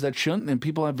portfolios that shouldn't, and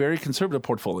people have very conservative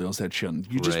portfolios that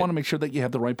shouldn't. You just Right. want to make sure that you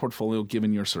have the right portfolio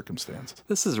given your circumstance.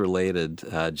 This is related,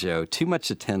 Joe. Too much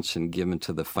attention given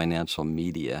to the financial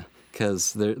media,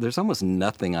 because there's almost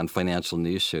nothing on financial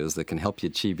news shows that can help you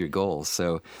achieve your goals.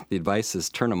 So the advice is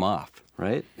turn them off,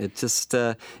 right? It just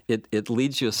it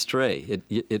leads you astray.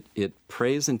 It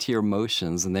preys into your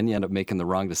emotions, and then you end up making the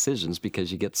wrong decisions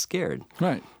because you get scared.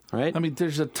 Right. Right? I mean,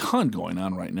 there's a ton going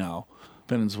on right now.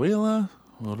 Venezuela.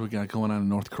 What do we got going on in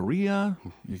North Korea?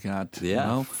 You got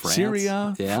France.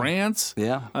 Syria, Yeah. France.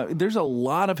 Yeah. There's a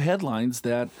lot of headlines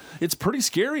that it's pretty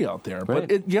scary out there. Right.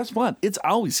 But guess what? It's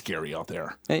always scary out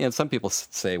there. And some people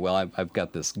say, well, I've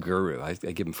got this guru. I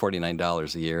give him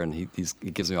 $49 a year, and he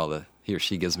gives me he or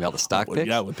she gives me all the stock picks.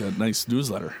 Yeah, with that nice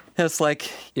newsletter. And it's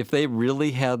like if they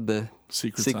really had the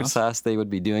Secret sauce, they would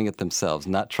be doing it themselves,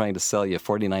 not trying to sell you a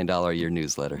 $49 a year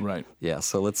newsletter. Right. Yeah,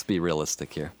 so let's be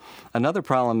realistic here. Another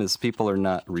problem is people are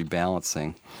not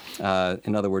rebalancing.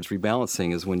 In other words,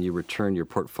 rebalancing is when you return your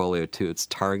portfolio to its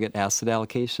target asset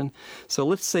allocation. So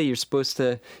let's say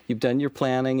you've done your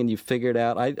planning and you've figured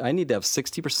out, I need to have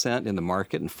 60% in the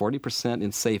market and 40%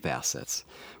 in safe assets.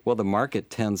 Well, the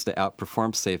market tends to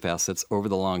outperform safe assets over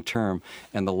the long term,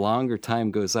 and the longer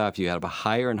time goes off, you have a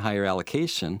higher and higher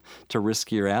allocation to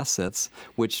riskier assets,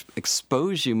 which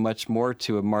expose you much more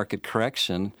to a market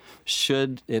correction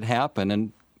should it happen.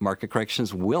 And market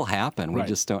corrections will happen. We Right.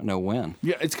 just don't know when.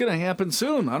 Yeah, it's going to happen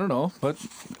soon. I don't know, but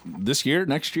this year,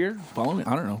 next year, following,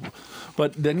 I don't know.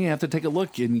 But then you have to take a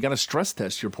look, and you got to stress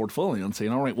test your portfolio and say,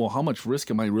 all right, well, how much risk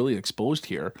am I really exposed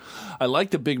here? I like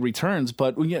the big returns,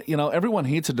 but everyone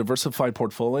hates a diversified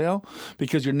portfolio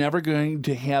because you're never going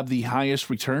to have the highest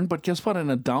return. But guess what? In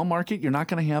a down market, you're not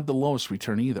going to have the lowest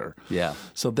return either. Yeah.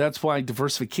 So that's why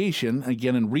diversification,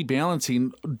 again, and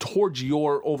rebalancing towards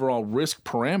your overall risk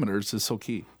parameters is so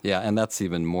key. Yeah, and that's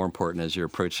even more important as you're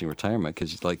approaching retirement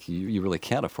because you really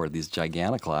can't afford these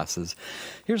gigantic losses.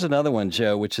 Here's another one,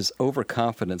 Joe, which is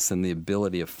overconfidence in the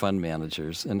ability of fund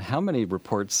managers. And how many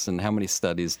reports and how many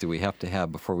studies do we have to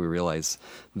have before we realize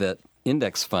that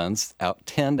index funds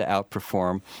tend to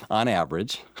outperform, on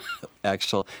average,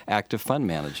 actual active fund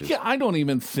managers. Yeah, I don't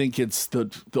even think it's the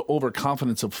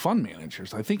overconfidence of fund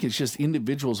managers. I think it's just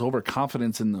individuals'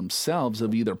 overconfidence in themselves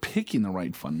of either picking the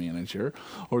right fund manager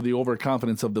or the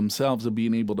overconfidence of themselves of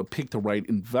being able to pick the right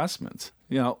investments.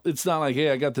 You know, it's not like, hey,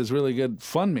 I got this really good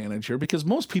fund manager, because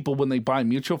most people, when they buy a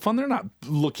mutual fund, they're not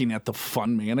looking at the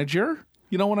fund manager.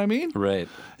 You know what I mean? Right.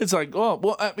 It's like, oh,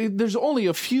 well, I mean, there's only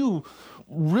a few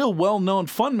real well-known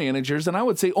fund managers, and I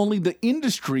would say only the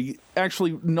industry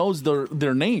actually knows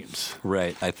their names.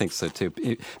 Right, I think so too.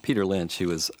 Peter Lynch, who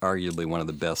was arguably one of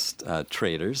the best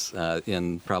traders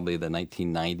in probably the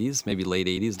 1990s, maybe late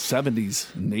 80s.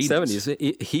 70s and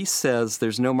 80s. He says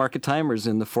there's no market timers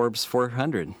in the Forbes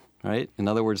 400. Right? In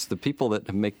other words, the people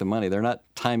that make the money, they're not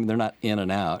in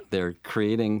and out. They're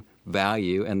creating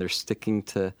value, and they're sticking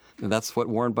to. That's what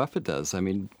Warren Buffett does. I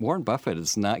mean, Warren Buffett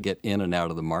does not get in and out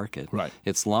of the market. Right.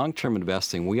 It's long-term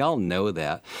investing. We all know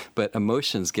that, but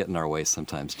emotions get in our way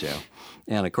sometimes, Joe.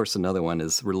 And of course, another one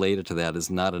is related to that is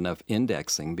not enough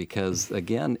indexing, because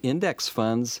again, index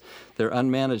funds, they're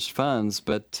unmanaged funds,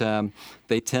 but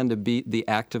they tend to beat the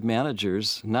active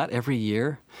managers, not every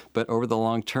year, but over the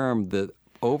long term. The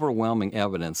overwhelming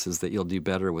evidence is that you'll do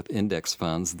better with index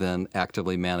funds than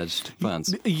actively managed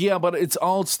funds. Yeah, but it's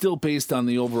all still based on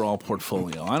the overall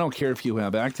portfolio. I don't care if you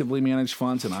have actively managed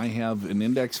funds and I have an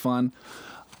index fund.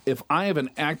 If I have an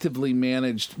actively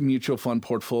managed mutual fund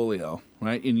portfolio,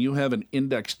 right, and you have an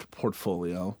indexed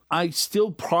portfolio, I still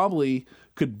probably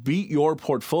could beat your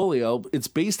portfolio. It's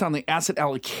based on the asset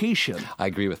allocation. I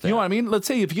agree with that. You know what I mean? Let's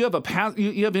say if you have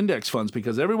you have index funds,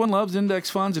 because everyone loves index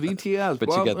funds and ETFs. But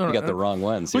you got the wrong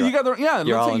ones. Well, let's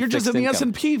say you're just in the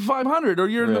S&P 500 or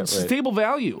you're in right. stable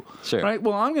value. Sure. Right?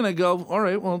 Well, I'm going to go, all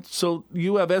right, well, so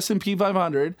you have S&P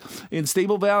 500 in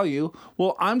stable value.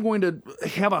 Well, I'm going to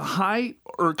have a high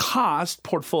or cost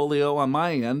portfolio on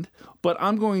my end, but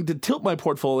I'm going to tilt my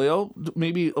portfolio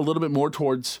maybe a little bit more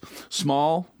towards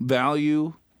small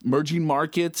value, emerging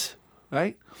markets,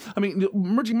 right? I mean,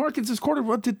 emerging markets this quarter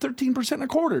did 13% a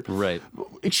quarter. Right.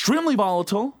 Extremely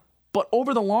volatile. But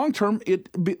over the long term,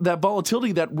 that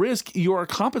volatility, that risk, you are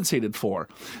compensated for.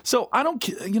 So I don't,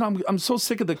 I'm so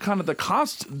sick of the kind of the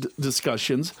cost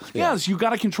discussions. Yeah. Yes, you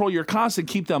got to control your costs and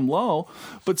keep them low,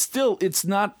 but still, it's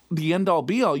not the end all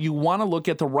be all. You want to look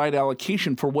at the right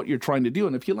allocation for what you're trying to do.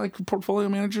 And if you like portfolio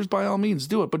managers, by all means,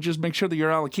 do it. But just make sure that your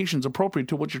allocation is appropriate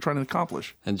to what you're trying to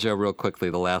accomplish. And Joe, real quickly,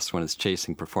 the last one is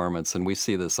chasing performance, and we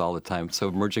see this all the time. So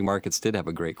emerging markets did have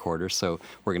a great quarter, so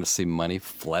we're going to see money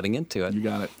flooding into it. You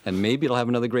got it. And maybe it'll have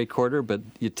another great quarter, but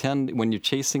when you're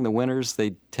chasing the winners,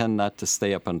 they tend not to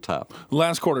stay up on top.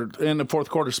 Last quarter and the fourth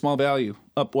quarter, small value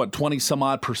up 20 some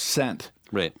odd %.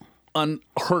 Right.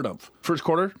 Unheard of. First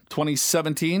quarter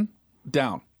 2017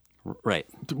 down. Right.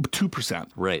 2%.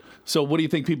 Right. So what do you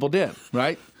think people did?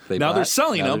 Right. They're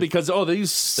selling them because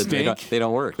these stink. They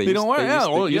don't work. They don't work.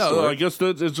 I guess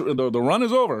the run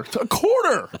is over. A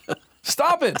quarter.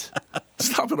 Stop it.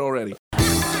 Stop it already.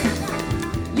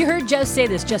 You heard Joe say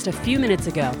this just a few minutes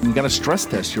ago. You got to stress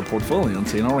test your portfolio and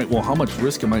say, all right, well, how much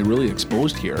risk am I really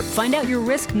exposed here? Find out your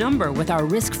risk number with our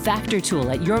risk factor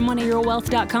tool at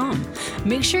yourmoneyyourwealth.com.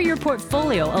 Make sure your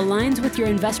portfolio aligns with your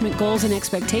investment goals and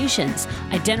expectations.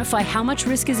 Identify how much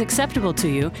risk is acceptable to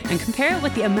you and compare it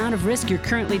with the amount of risk you're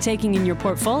currently taking in your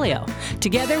portfolio.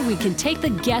 Together, we can take the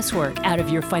guesswork out of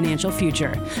your financial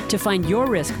future. To find your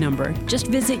risk number, just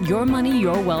visit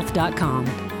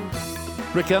yourmoneyyourwealth.com.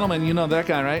 Rick Edelman, you know that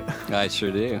guy, right? I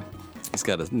sure do. He's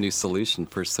got a new solution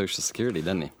for Social Security,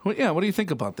 doesn't he? Well, yeah, what do you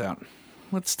think about that?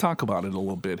 Let's talk about it a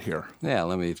little bit here. Yeah,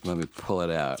 let me pull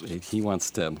it out. He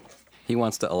wants to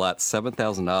allot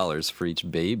 $7,000 for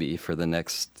each baby for the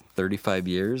next 35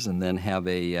 years, and then have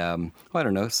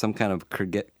some kind of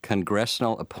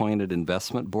congressional appointed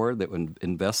investment board that would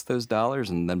invest those dollars,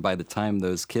 and then by the time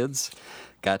those kids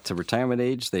got to retirement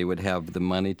age, they would have the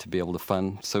money to be able to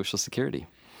fund Social Security.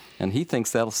 And he thinks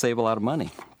that'll save a lot of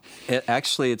money.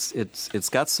 It's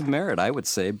got some merit, I would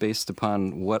say, based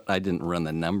upon what I didn't run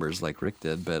the numbers like Rick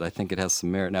did, but I think it has some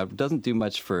merit. Now, it doesn't do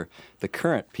much for the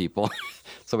current people,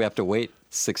 so we have to wait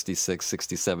 66,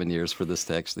 67 years for this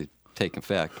to actually take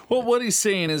effect. Well, what he's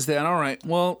saying is that, all right,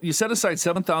 well, you set aside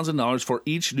 $7,000 for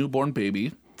each newborn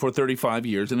baby for 35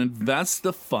 years and invest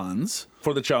the funds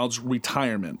for the child's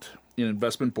retirement. an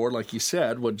investment board, like you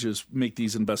said, would just make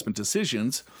these investment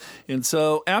decisions. And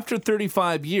so after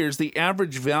 35 years, the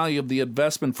average value of the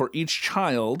investment for each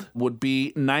child would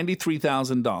be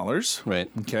 $93,000. Right.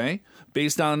 Okay.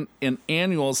 Based on an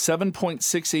annual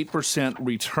 7.68%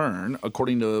 return,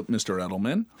 according to Mr.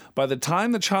 Edelman. By the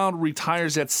time the child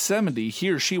retires at 70, he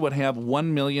or she would have $1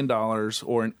 million,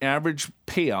 or an average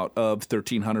payout of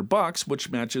 $1,300,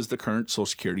 which matches the current Social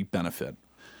Security benefit.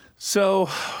 So,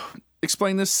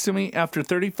 explain this to me. After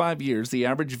 35 years, the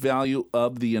average value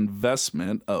of the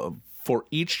investment for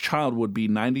each child would be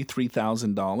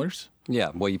 $93,000.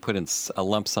 Yeah, well, you put in a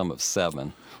lump sum of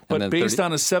 7. But based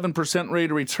on a 7%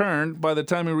 rate of return, by the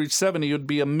time you reach 70, it would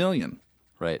be $1 million.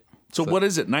 Right. So what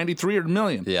is it, 93 or $1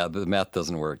 million? Yeah, the math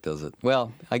doesn't work, does it?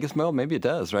 Well, I guess, maybe it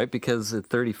does, right? Because at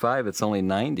 35, it's only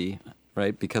 90,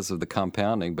 right, because of the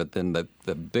compounding. But then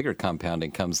the bigger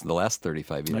compounding comes in the last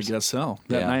 35 years. I guess so.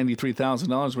 That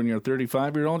 $93,000 when you're a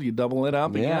 35-year-old, you double it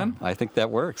up again? Yeah, I think that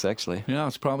works, actually. Yeah,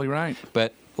 it's probably right.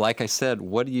 But like I said,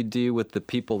 what do you do with the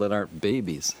people that aren't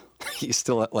babies? You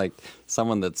still, like,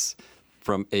 someone that's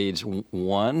from age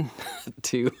 1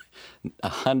 to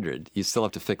 100, you still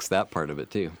have to fix that part of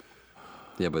it, too.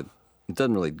 Yeah, but it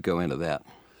doesn't really go into that.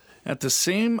 At the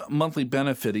same monthly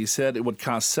benefit, he said it would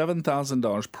cost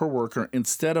 $7,000 per worker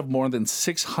instead of more than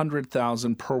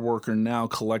 $600,000 per worker now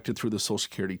collected through the Social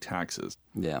Security taxes.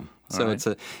 Yeah. So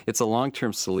it's a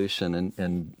long-term solution,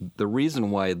 and the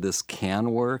reason why this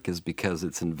can work is because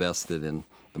it's invested in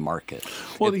the market.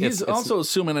 Well, he's also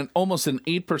assuming almost an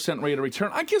 8% rate of return.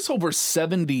 I guess over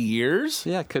 70 years.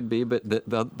 Yeah, it could be, but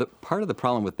the part of the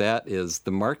problem with that is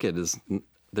the market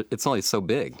it's only so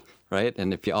big, right?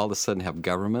 And if you all of a sudden have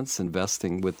governments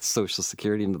investing with Social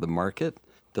Security into the market,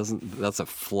 that's a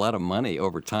flood of money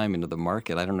over time into the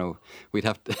market. I don't know.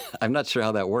 I'm not sure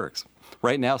how that works.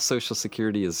 Right now, Social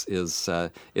Security is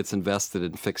it's invested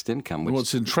in fixed income. Well,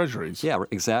 it's in treasuries. Yeah,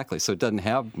 exactly. So it doesn't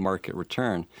have market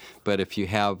return. But if you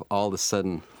have all of a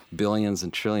sudden billions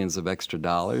and trillions of extra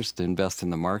dollars to invest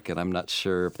in the market, I'm not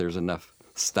sure if there's enough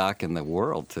stock in the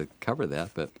world to cover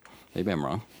that. But maybe I'm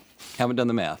wrong. Haven't done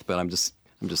the math, but I'm just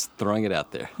throwing it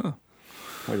out there. Huh.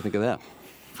 What do you think of that?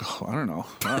 Oh, I don't know.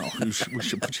 Wow, we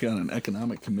should put you on an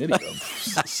economic committee of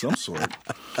some sort.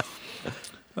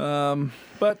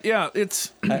 But yeah,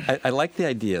 it's. I like the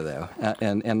idea though,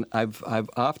 and I've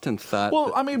often thought.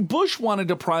 Well, I mean, Bush wanted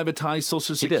to privatize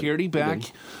Social Security back,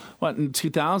 in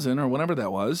 2000 or whenever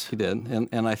that was. He did,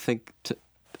 and I think.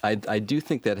 I do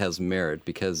think that has merit,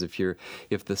 because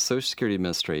if the Social Security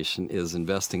Administration is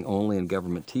investing only in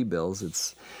government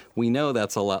T-bills, we know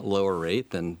that's a lot lower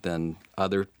rate than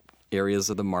other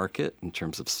areas of the market in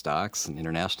terms of stocks and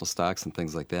international stocks and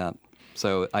things like that.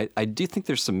 So I do think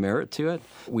there's some merit to it.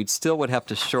 We still would have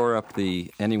to shore up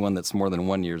anyone that's more than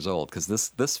 1 year old, because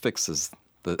this fixes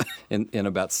in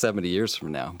about 70 years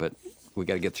from now. But we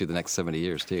got to get through the next 70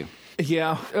 years too.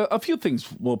 Yeah, a few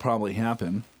things will probably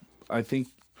happen. I think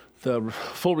the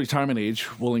full retirement age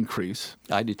will increase.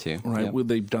 I do too. Right? Yep. Well,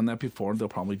 they've done that before. They'll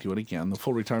probably do it again. The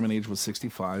full retirement age was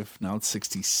 65. Now it's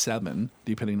 67,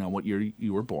 depending on what year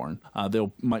you were born.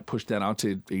 They might push that out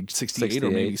to age 68 or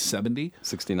maybe 70.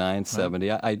 69, 70.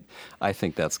 Right. I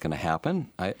think that's going to happen.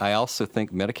 I also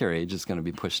think Medicare age is going to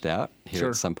be pushed out here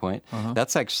at some point. Uh-huh.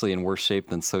 That's actually in worse shape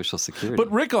than Social Security.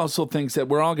 But Rick also thinks that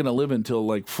we're all going to live until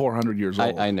like 400 years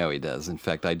old. I know he does. In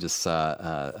fact, I just saw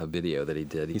a video that he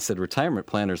did. He said retirement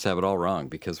planners have it all wrong,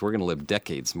 because we're going to live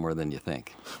decades more than you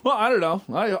think. Well, I don't know.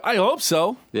 I hope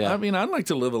so. Yeah. I mean, I'd like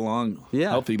to live a long,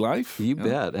 healthy life. You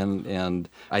bet. And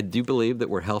I do believe that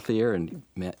we're healthier, and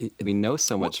we know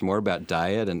so much more about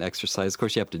diet and exercise. Of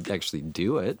course, you have to actually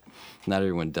do it. Not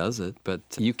everyone does it, but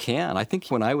you can. I think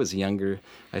when I was younger,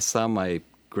 I saw my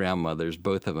grandmothers,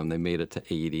 both of them, they made it to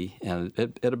 80.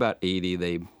 And at about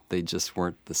 80, they just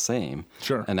weren't the same.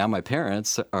 Sure. And now my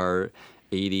parents are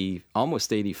 80,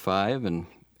 almost 85, and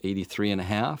 83 and a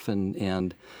half,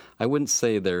 and I wouldn't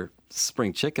say they're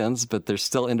spring chickens, but they're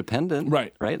still independent,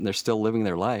 right? And they're still living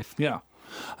their life. Yeah,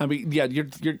 I mean, yeah, your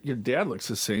dad looks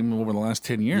the same over the last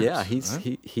 10 years. Yeah,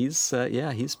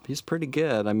 he's pretty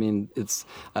good. I mean, it's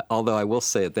although I will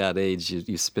say at that age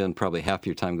you spend probably half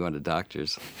your time going to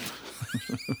doctors.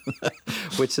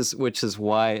 which is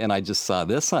why, and I just saw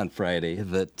this on Friday,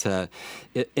 that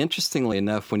interestingly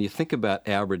enough, when you think about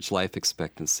average life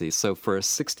expectancy, so for a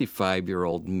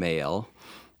 65-year-old male,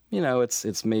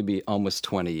 it's maybe almost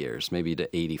 20 years, maybe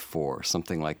to 84,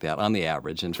 something like that on the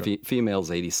average, and sure.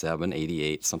 Females 87,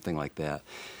 88, something like that.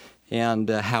 And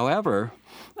however,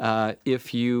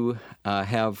 if you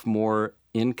have more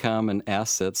income and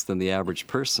assets than the average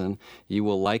person, you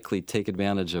will likely take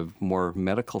advantage of more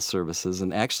medical services.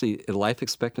 And actually, the life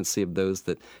expectancy of those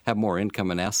that have more income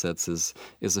and assets is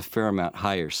a fair amount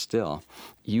higher still.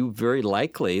 You very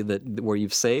likely that where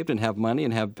you've saved and have money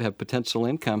and have potential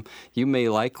income, you may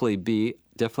likely be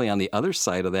definitely on the other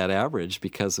side of that average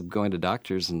because of going to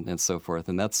doctors and so forth.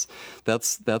 And that's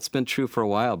been true for a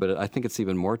while, but I think it's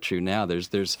even more true now.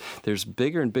 There's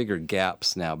bigger and bigger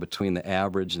gaps now between the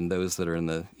average and those that are in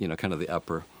the, kind of the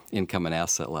upper income and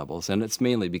asset levels. And it's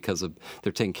mainly because of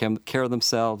they're taking care of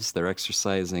themselves, they're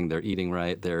exercising, they're eating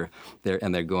right, they're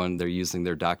using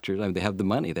their doctors. I mean, they have the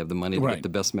money. They have the money to get the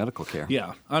best medical care.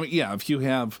 Yeah. I mean, if you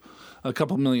have a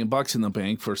couple $1,000,000 in the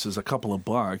bank versus a couple of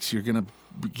bucks, you're going to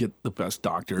get the best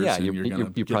doctors. Yeah, and you're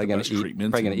probably going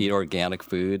to eat organic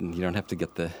food, and you don't have to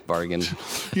get the bargain.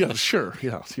 Yeah, sure.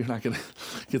 Yeah, you're not going to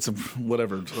get some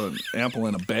an apple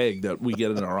in a bag that we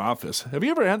get in our office. Have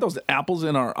you ever had those apples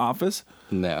in our office?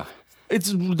 No.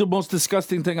 It's the most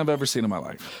disgusting thing I've ever seen in my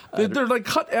life. They're like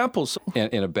cut apples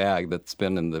in a bag that's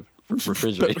been in the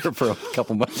refrigerator for a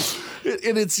couple months.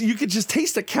 And you could just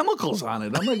taste the chemicals on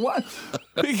it. I'm like, what?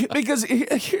 Because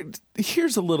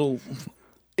here's a little.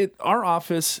 Our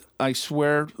office, I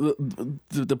swear,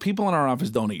 the people in our office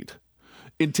don't eat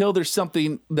until there's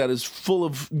something that is full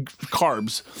of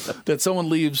carbs that someone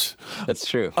leaves. That's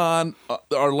true. On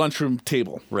our lunchroom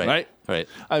table. Right. I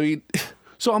mean,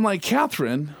 so I'm like,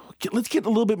 Catherine, let's get a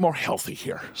little bit more healthy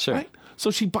here. Sure. Right? So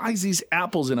she buys these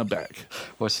apples in a bag.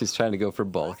 Well, she's trying to go for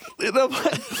bulk. And I'm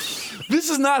like,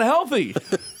 this is not healthy.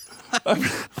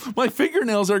 My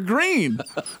fingernails are green.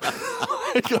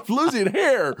 I'm losing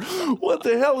hair. What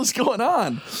the hell is going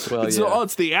on? Well,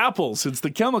 it's the apples. It's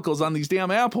the chemicals on these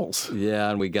damn apples. Yeah,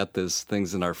 and we got those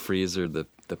things in our freezer, the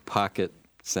pocket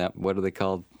what are they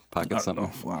called? Pocket something?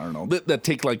 I don't know. That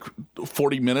take like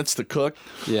 40 minutes to cook.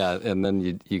 Yeah, and then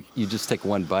you just take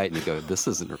one bite and you go, this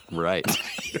isn't right.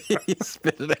 You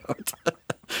spit it out.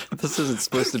 This isn't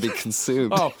supposed to be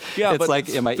consumed. Oh, yeah. It's like,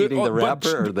 am I eating the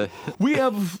wrapper or the... We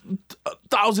have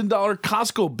 $1,000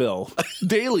 Costco bill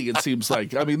daily, it seems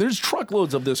like. I mean, there's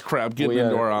truckloads of this crap getting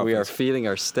into our office. We are feeding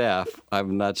our staff.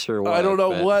 I'm not sure why. I don't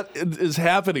know what is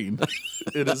happening.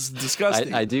 It is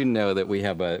disgusting. I do know that we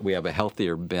have a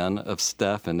healthier bin of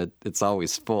stuff, and it's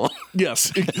always full.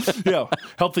 Yes. Yeah.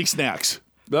 Healthy snacks.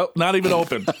 Nope, not even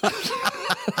open.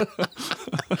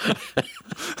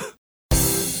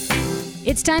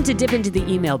 It's time to dip into the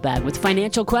email bag with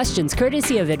financial questions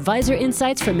courtesy of Advisor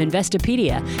Insights from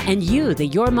Investopedia and you, the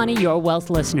Your Money, Your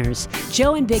Wealth listeners.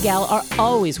 Joe and Big Al are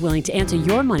always willing to answer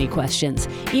your money questions.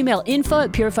 Email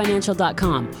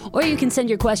info@purefinancial.com, or you can send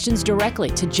your questions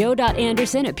directly to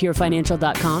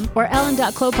joe.anderson@purefinancial.com or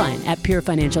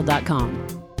alan.clopine@purefinancial.com.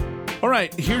 All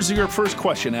right, here's your first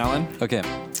question, Alan. Okay.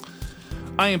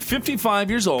 I am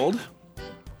 55 years old.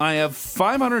 I have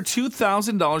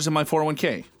 $502,000 in my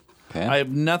 401k. Okay. I have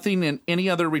nothing in any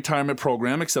other retirement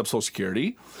program except Social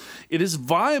Security. Is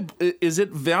it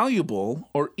valuable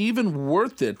or even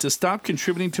worth it to stop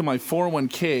contributing to my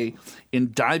 401k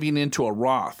and diving into a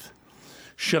Roth?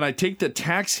 Should I take the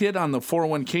tax hit on the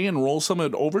 401k and roll some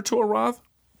of it over to a Roth?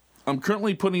 I'm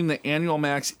currently putting the annual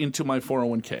max into my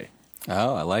 401k.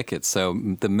 Oh, I like it. So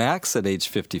the max at age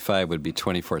 55 would be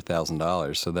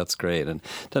 $24,000. So that's great. And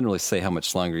it doesn't really say how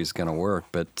much longer he's going to work.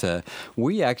 But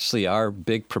we actually are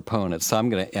big proponents. So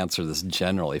I'm going to answer this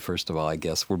generally, first of all, I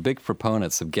guess. We're big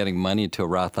proponents of getting money into a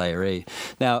Roth IRA.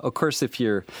 Now, of course, if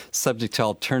you're subject to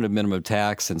alternative minimum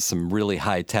tax and some really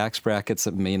high tax brackets,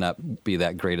 it may not be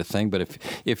that great a thing. But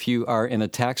if you are in a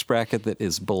tax bracket that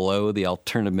is below the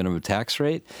alternative minimum tax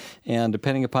rate, and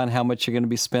depending upon how much you're going to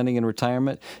be spending in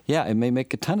retirement, yeah, it may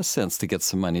make a ton of sense to get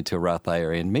some money to a Roth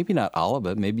IRA, and maybe not all of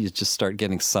it. Maybe you just start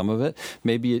getting some of it.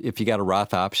 Maybe if you got a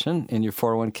Roth option in your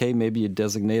 401k, maybe you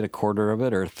designate a quarter of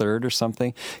it or a third or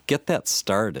something. Get that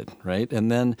started, right?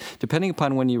 And then depending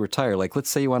upon when you retire, like let's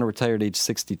say you want to retire at age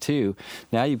 62,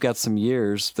 now you've got some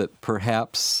years that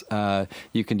perhaps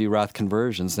you can do Roth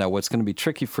conversions. Now what's going to be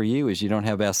tricky for you is you don't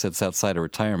have assets outside of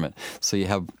retirement, so you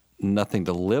have nothing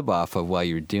to live off of while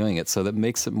you're doing it. So that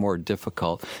makes it more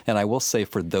difficult. And I will say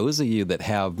for those of you that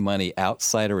have money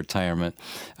outside of retirement,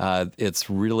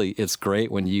 it's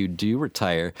great when you do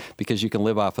retire because you can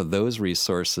live off of those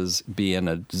resources, be in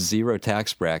a zero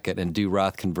tax bracket, and do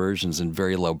Roth conversions in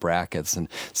very low brackets and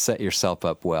set yourself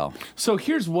up well. So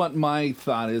here's what my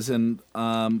thought is, and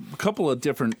a couple of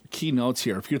different key notes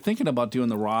here. If you're thinking about doing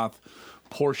the Roth,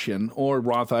 portion, or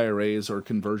Roth IRAs or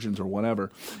conversions or whatever,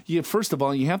 first of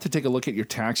all, you have to take a look at your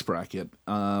tax bracket.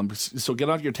 So get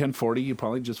out your 1040. You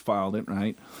probably just filed it,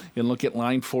 right? And look at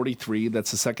line 43. That's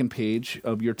the second page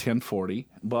of your 1040,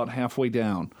 about halfway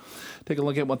down. Take a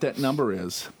look at what that number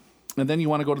is. And then you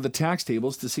want to go to the tax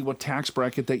tables to see what tax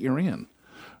bracket that you're in.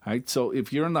 Right, so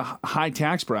if you're in the high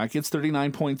tax brackets,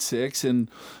 39.6, and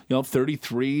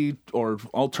 33 or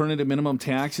alternative minimum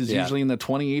tax is usually in the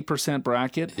 28%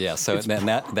 bracket. Yeah, so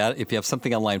that if you have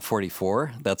something on line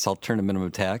 44, that's alternative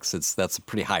minimum tax. That's a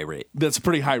pretty high rate. That's a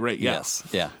pretty high rate. Yeah. Yes.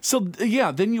 Yeah. So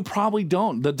then you probably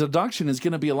don't. The deduction is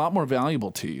going to be a lot more valuable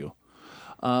to you.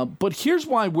 But here's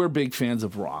why we're big fans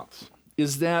of Roths: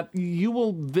 is that you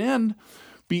will then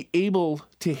be able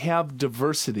to have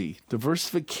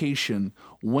diversification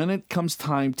when it comes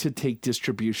time to take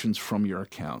distributions from your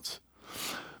accounts.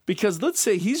 Because let's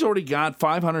say he's already got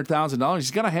 $500,000.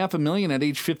 He's got $500,000 at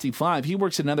age 55. He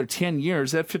works another 10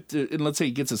 years. And let's say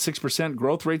he gets a 6%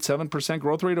 growth rate, 7%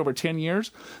 growth rate over 10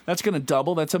 years. That's going to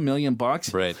double. That's $1 million.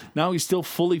 Right. Now he's still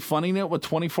fully funding it with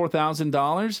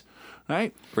 $24,000.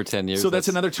 Right? For 10 years. So that's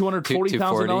another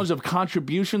 $240,000 of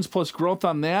contributions plus growth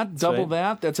on that. Double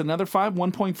that. That's another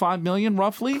 $1.5 million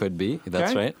roughly. Could be.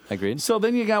 That's right. Agreed. So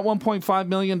then you got $1.5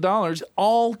 million,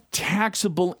 all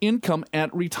taxable income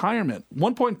at retirement.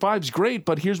 1.5 is great,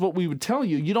 but here's what we would tell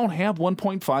you. You don't have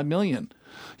 $1.5 million.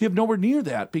 You have nowhere near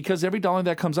that because every dollar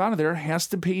that comes out of there has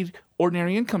to pay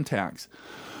ordinary income tax.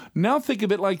 Now think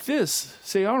of it like this.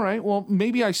 Say, all right, well,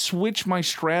 maybe I switch my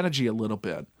strategy a little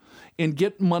bit and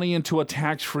get money into a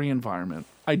tax-free environment.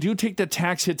 I do take the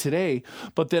tax hit today,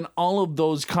 but then all of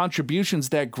those contributions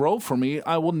that grow for me,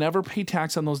 I will never pay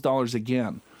tax on those dollars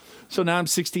again. So now I'm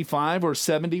 65 or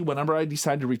 70 whenever I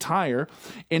decide to retire,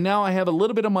 and now I have a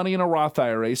little bit of money in a Roth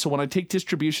IRA, so when I take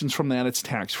distributions from that, it's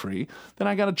tax-free. Then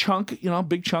I got a chunk, a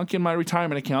big chunk in my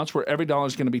retirement accounts where every dollar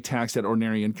is going to be taxed at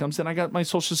ordinary incomes, and I got my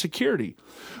Social Security.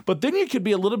 But then you could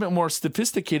be a little bit more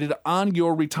sophisticated on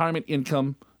your retirement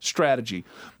income strategy.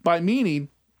 What I mean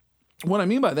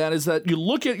by that is that you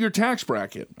look at your tax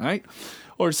bracket, right?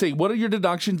 Or say, what are your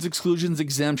deductions, exclusions,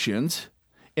 exemptions?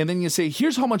 And then you say,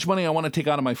 here's how much money I want to take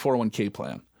out of my 401k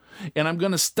plan. And I'm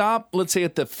going to stop, let's say,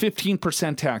 at the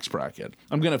 15% tax bracket.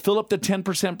 I'm going to fill up the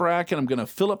 10% bracket. I'm going to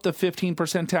fill up the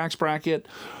 15% tax bracket.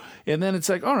 And then it's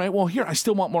like, all right, well, here, I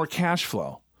still want more cash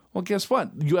flow. Well, guess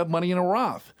what? You have money in a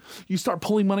Roth. You start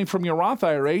pulling money from your Roth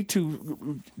IRA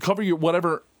to cover your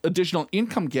whatever additional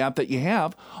income gap that you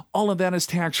have. All of that is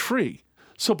tax-free.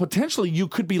 So potentially you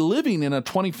could be living in a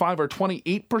 25 or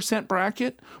 28%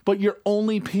 bracket, but you're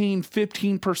only paying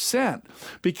 15%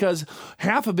 because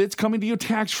half of it's coming to you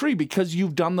tax-free because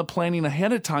you've done the planning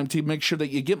ahead of time to make sure that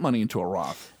you get money into a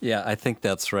Roth. Yeah, I think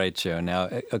that's right, Joe. Now,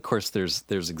 of course,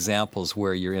 there's examples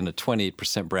where you're in a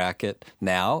 28% bracket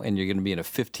now and you're going to be in a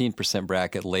 15%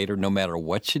 bracket later, no matter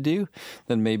what you do,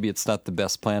 then maybe it's not the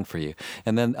best plan for you.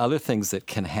 And then other things that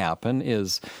can happen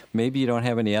is maybe you don't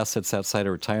have any assets outside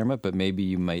of retirement, but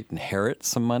maybe you might inherit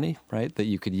some money, right, that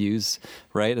you could use,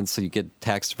 right? And so you get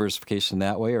tax diversification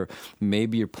that way, or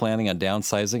maybe you're planning on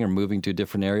downsizing or moving to a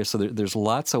different area. So there's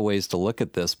lots of ways to look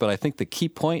at this. But I think the key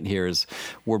point here is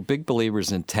we're big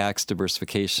believers in tax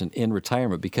diversification in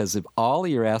retirement because if all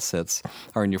of your assets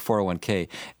are in your 401k,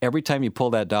 every time you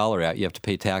pull that dollar out, you have to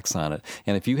pay tax on it.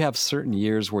 And if you have certain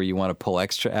years where you want to pull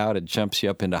extra out, it jumps you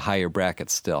up into higher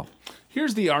brackets still.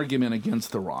 Here's the argument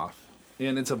against the Roth.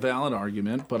 And it's a valid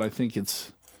argument, but I think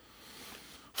it's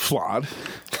flawed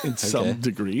in some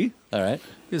degree. All right.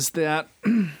 Is that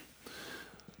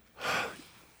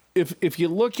if you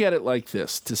look at it like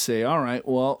this, to say, all right,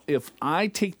 well, if I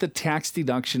take the tax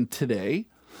deduction today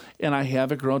and I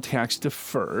have it grow tax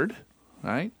deferred,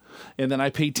 right? And then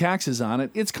I pay taxes on it,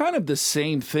 it's kind of the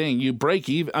same thing. You break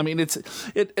even. I mean, it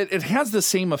has the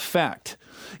same effect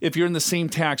if you're in the same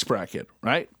tax bracket,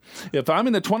 right? If I'm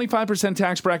in the 25%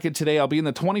 tax bracket today, I'll be in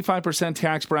the 25%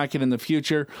 tax bracket in the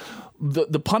future.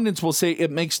 The pundits will say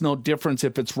it makes no difference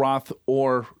if it's Roth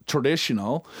or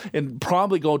traditional, and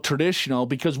probably go traditional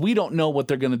because we don't know what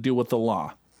they're going to do with the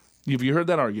law. Have you heard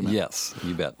that argument? Yes,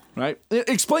 you bet. Right?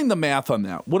 Explain the math on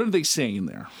that. What are they saying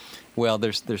there? Well,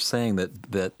 they're saying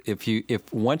that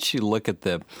if once you look at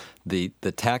the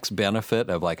tax benefit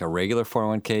of like a regular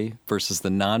 401k versus the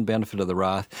non-benefit of the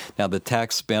Roth, now the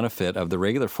tax benefit of the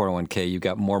regular 401k, you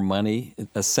got more money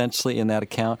essentially in that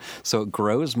account, so it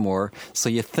grows more. So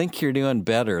you think you're doing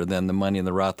better than the money in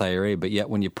the Roth IRA, but yet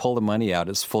when you pull the money out,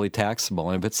 it's fully taxable.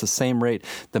 And if it's the same rate,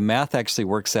 the math actually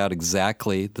works out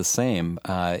exactly the same,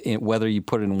 whether you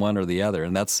put it in one or the other.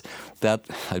 And that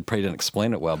I probably didn't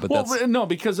explain it well, but no,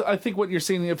 because I think what you're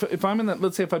saying, if I'm in that,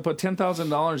 let's say if I put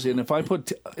 $10,000 in,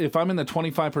 if I'm in the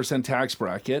 25% tax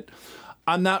bracket,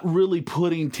 I'm not really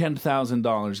putting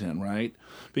 $10,000 in, right?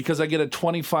 Because I get a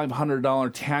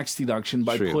 $2,500 tax deduction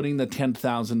by putting the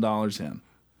 $10,000 in.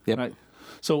 Yep. Right?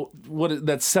 So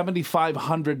that's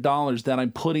 $7,500 that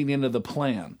I'm putting into the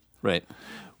plan. Right.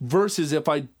 Versus if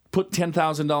I put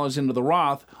 $10,000 into the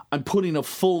Roth, I'm putting a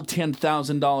full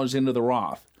 $10,000 into the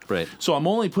Roth. Right. So I'm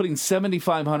only putting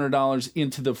 $7,500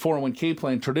 into the 401k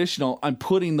plan traditional. I'm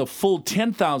putting the full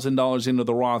 $10,000 into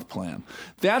the Roth plan.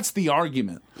 That's the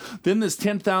argument. Then this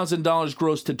 $10,000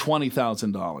 grows to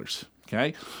 $20,000.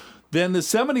 Okay. Then the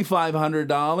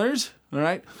 $7,500, all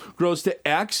right, grows to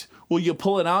X. Well, you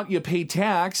pull it out, you pay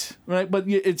tax, right? But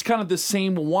it's kind of the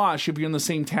same wash if you're in the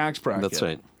same tax bracket. That's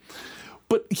right.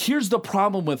 But here's the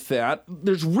problem with that.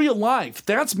 There's real life.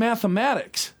 That's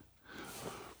mathematics.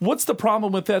 What's the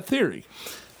problem with that theory?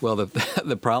 Well,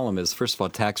 the problem is, first of all,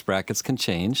 tax brackets can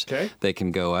change. Okay. They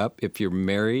can go up. If you're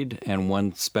married and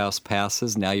one spouse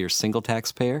passes, now you're a single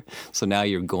taxpayer. So now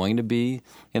you're going to be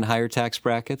in higher tax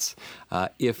brackets.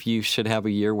 If you should have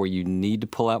a year where you need to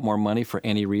pull out more money for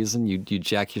any reason, you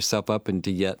jack yourself up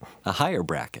into yet a higher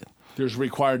bracket. There's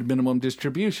required minimum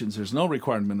distributions. There's no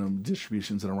required minimum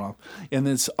distributions in a Roth. And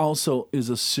this also is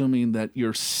assuming that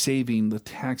you're saving the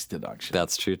tax deduction.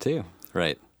 That's true, too.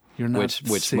 Right. You're not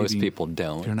which saving, most people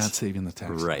don't. You're not saving the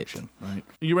tax Right. deduction. Right.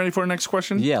 You ready for our next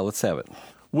question? Yeah, let's have it.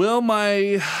 Will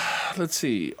let's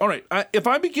see. All right. If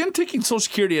I begin taking Social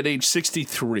Security at age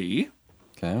 63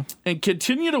 Okay. and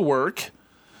continue to work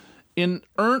and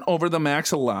earn over the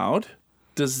max allowed,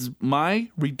 does my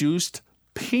reduced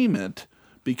payment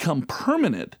become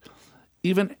permanent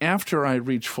even after I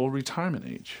reach full retirement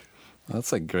age?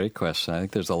 That's a great question. I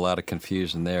think there's a lot of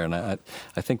confusion there. And I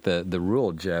think the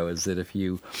rule, Joe, is that if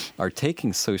you are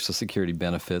taking Social Security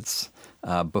benefits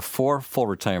before full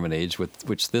retirement age,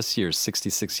 which this year is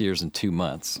 66 years and 2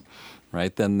 months,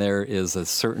 right, then there is a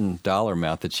certain dollar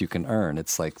amount that you can earn.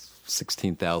 It's like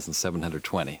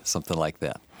 $16,720, something like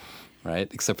that, right?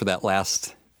 Except for that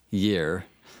last year.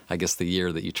 I guess the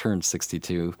year that you turned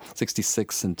 62,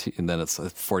 66, and then it's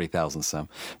 40,000 some.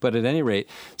 But at any rate,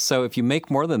 so if you make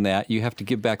more than that, you have to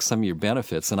give back some of your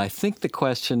benefits. And I think the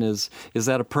question is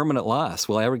that a permanent loss?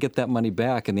 Will I ever get that money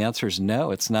back? And the answer is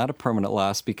no, it's not a permanent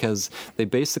loss because they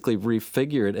basically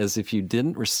refigure it as if you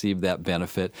didn't receive that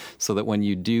benefit so that when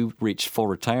you do reach full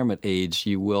retirement age,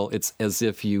 it's as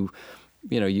if you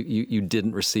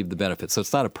didn't receive the benefit. So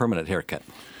it's not a permanent haircut.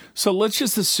 So let's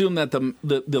just assume that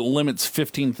the limit's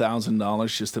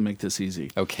 $15,000 just to make this easy.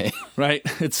 Okay. Right?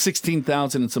 It's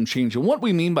 $16,000 and some change. And what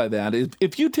we mean by that is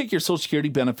if you take your Social Security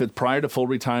benefit prior to full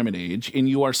retirement age and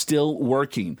you are still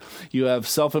working, you have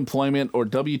self-employment or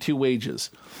W-2 wages,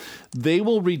 they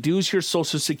will reduce your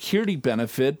Social Security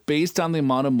benefit based on the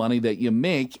amount of money that you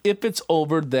make if it's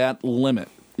over that limit.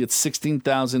 It's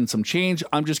 $16,000 some change.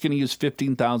 I'm just going to use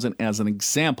 $15,000 as an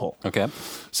example. Okay.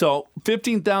 So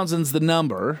 $15,000 is the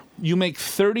number. You make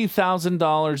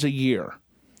 $30,000 a year.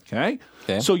 Okay?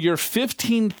 So you're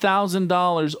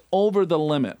 $15,000 over the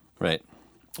limit. Right.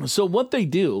 So what they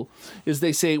do is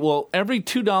they say, well, every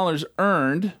 $2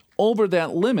 earned over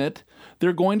that limit,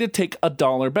 they're going to take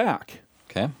 $1 back.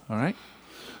 Okay. All right?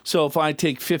 So if I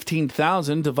take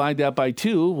 15,000, divide that by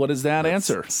 2, what does that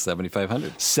answer?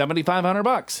 $7,500.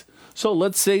 $7,500. So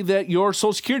let's say that your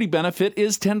Social Security benefit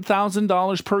is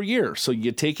 $10,000 per year. So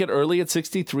you take it early at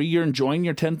 63, you're enjoying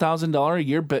your $10,000 a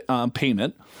year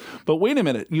payment. But wait a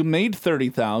minute, you made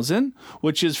 $30,000,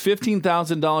 which is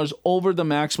 $15,000 over the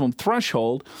maximum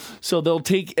threshold. So they'll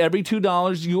take every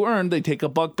 $2 you earn, they take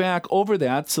 $1 back over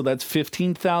that. So that's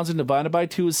 $15,000 divided by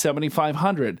 2 is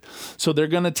 $7,500. So they're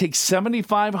going to take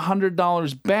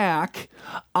 $7,500 back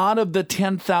out of the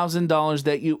 $10,000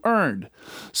 that you earned.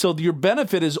 So your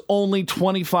benefit is only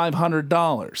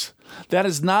 $2,500. That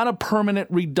is not a permanent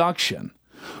reduction.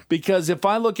 Because if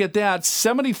I look at that,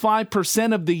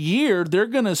 75% of the year, they're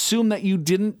going to assume that you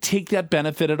didn't take that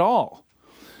benefit at all.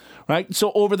 Right?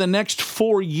 So over the next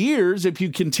 4 years, if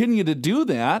you continue to do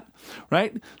that,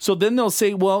 right? So then they'll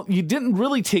say, well, you didn't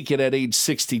really take it at age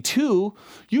 62.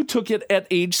 You took it at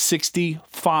age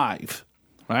 65.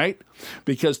 Right?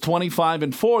 Because 25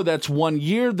 and 4, that's 1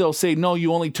 year. They'll say, no,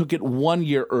 you only took it 1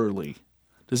 year early.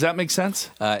 Does that make sense?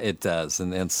 It does.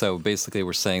 And so basically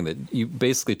we're saying that you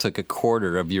basically took a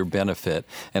quarter of your benefit,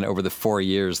 and over the 4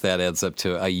 years, that adds up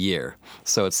to a year.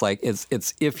 So it's like it's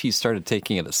if you started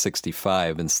taking it at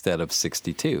 65 instead of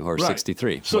 62 or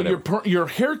 63. So your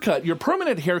haircut, your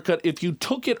permanent haircut, if you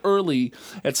took it early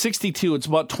at 62, it's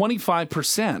about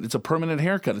 25%. It's a permanent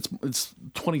haircut. It's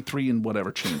 23 and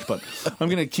whatever change, but I'm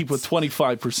going to keep with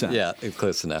 25%. Yeah,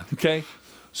 close enough. Okay?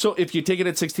 So if you take it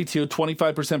at 62,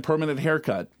 25% permanent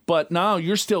haircut, but now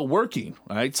you're still working,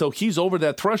 right? So he's over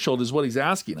that threshold is what he's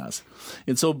asking us.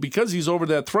 And so because he's over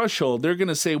that threshold, they're going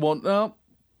to say, well, no,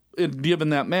 given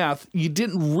that math, you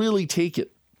didn't really take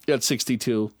it at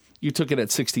 62. You took it at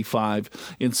 65.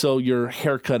 And so your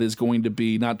haircut is going to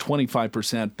be not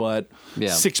 25%, but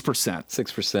 6%.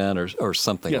 6% or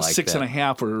something like that.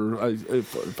 6.5 or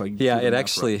if I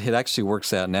it actually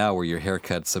works out now where your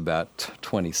haircut's about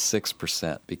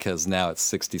 26% because now it's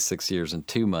 66 years and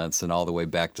 2 months and all the way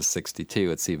back to 62.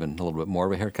 It's even a little bit more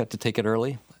of a haircut to take it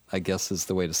early, I guess is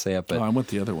the way to say it. But I went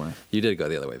the other way. You did go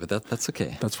the other way, but that's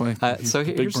okay. That's fine. So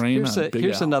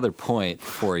here's another point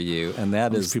for you, and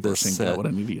that is people are saying, God, what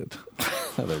an idiot.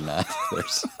 No, they're not.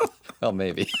 Well,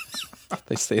 maybe.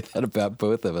 They say that about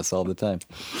both of us all the time.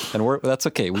 And that's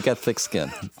okay. We got thick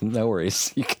skin. No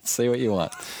worries. You can say what you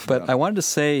want. But I wanted to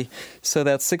say, so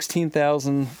that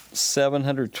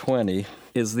 $16,720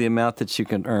 is the amount that you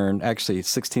can earn. Actually,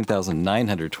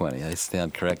 $16,920. I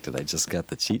stand corrected. I just got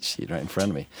the cheat sheet right in front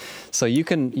of me. So you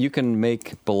can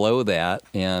make below that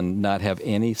and not have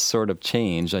any sort of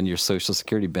change on your Social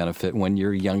Security benefit when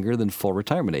you're younger than full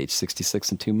retirement age,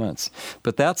 66 and 2 months.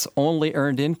 But that's only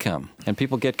earned income, and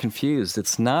people get confused.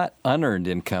 It's not unearned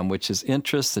income, which is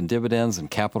interest and dividends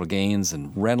and capital gains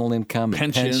and rental income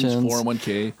and pensions,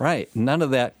 401k. Right. None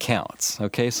of that counts.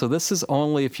 Okay. So this is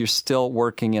only if you're still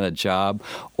working in a job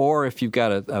or if you've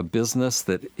got a business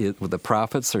that the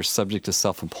profits are subject to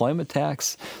self-employment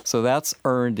tax. So that's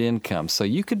earned income. So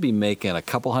you could be making a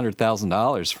couple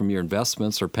 $100,000 from your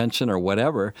investments or pension or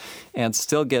whatever and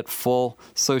still get full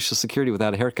Social Security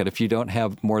without a haircut if you don't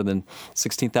have more than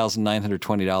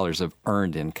 $16,920 of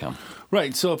earned income.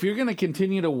 Right. So if you're going to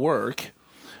continue to work,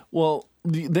 well,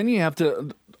 then you have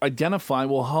to identify,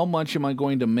 well, how much am I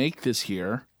going to make this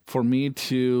year for me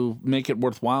to make it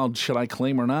worthwhile? Should I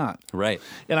claim or not? Right.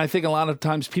 And I think a lot of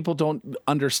times people don't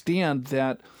understand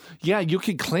that, yeah, you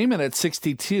can claim it at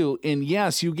 62, and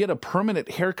yes, you get a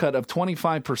permanent haircut of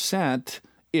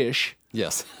 25%-ish.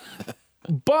 Yes.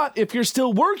 But if you're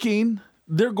still working,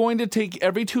 they're going to take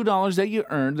every $2 that you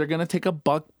earned, they're going to take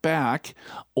 $1 back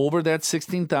over that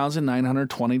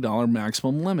 $16,920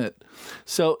 maximum limit.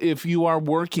 So if you are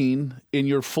working in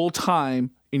your full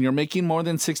time and you're making more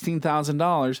than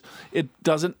 $16,000, it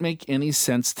doesn't make any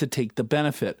sense to take the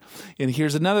benefit. And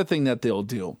here's another thing that they'll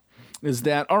do is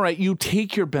that, all right, you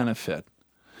take your benefit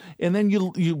and then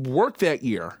you work that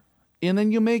year and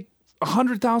then you make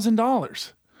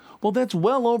 $100,000. Well, that's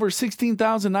well over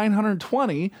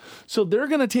 $16,920. So they're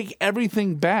going to take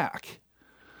everything back,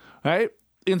 right?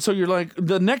 And so you're like,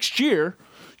 the next year,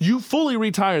 you fully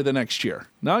retire the next year.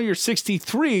 Now you're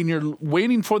 63 and you're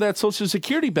waiting for that Social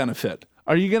Security benefit.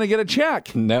 Are you going to get a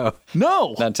check? No.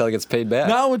 No. Not until it gets paid back.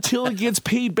 Not until it gets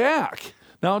paid back.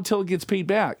 Not until it gets paid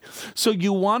back. So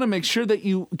you want to make sure that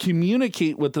you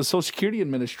communicate with the Social Security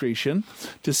Administration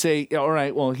to say, all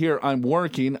right, well, here, I'm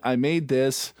working. I made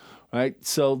this. Right.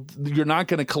 So you're not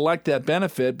going to collect that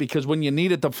benefit because when you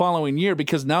need it the following year,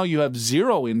 because now you have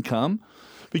zero income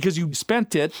because you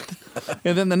spent it.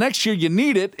 And then the next year you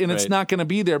need it and it's not going to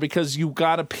be there because you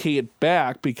got to pay it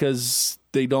back because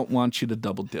they don't want you to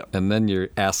double dip. And then you're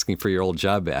asking for your old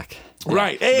job back.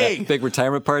 Right. Hey! That big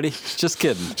retirement party? Just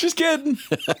kidding. Just kidding.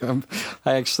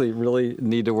 I actually really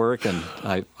need to work, and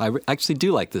I actually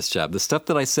do like this job. The stuff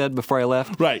that I said before I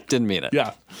left, didn't mean it.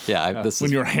 Yeah. Yeah.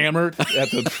 When you're hammered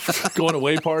at the going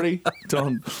away party,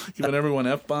 giving everyone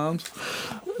F-bombs.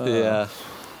 Yeah.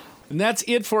 And that's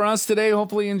it for us today.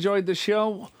 Hopefully you enjoyed the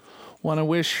show. Want to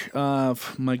wish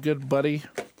my good buddy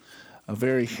a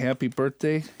very happy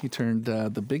birthday. He turned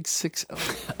the big 60.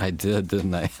 I did,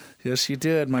 didn't I? Yes, you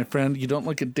did, my friend. You don't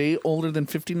look a day older than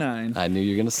 59. I knew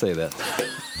you were going to say that.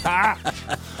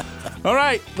 All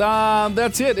right,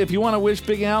 that's it. If you want to wish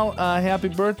Big Al a happy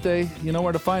birthday, you know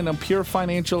where to find him,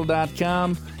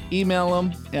 purefinancial.com. Email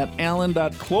him at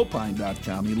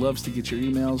alan.clopine.com. He loves to get your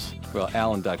emails. Well,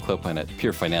 alan.clopine at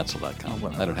purefinancial.com.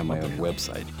 I don't have my own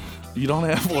website. You don't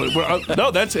have one? No,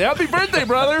 that's happy birthday,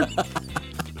 brother.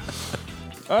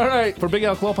 All right. For Big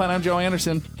Al Clopine, I'm Joe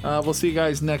Anderson. We'll see you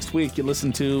guys next week. You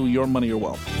listen to Your Money, Your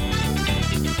Wealth.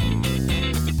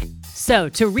 So,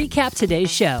 to recap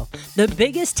today's show, the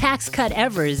biggest tax cut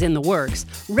ever is in the works.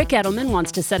 Rick Edelman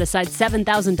wants to set aside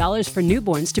 $7,000 for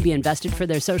newborns to be invested for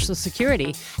their Social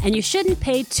Security, and you shouldn't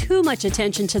pay too much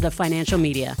attention to the financial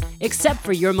media, except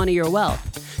for Your Money, Your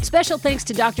Wealth. Special thanks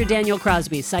to Dr. Daniel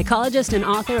Crosby, psychologist and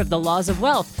author of The Laws of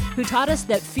Wealth, who taught us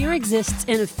that fear exists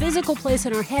in a physical place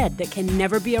in our head that can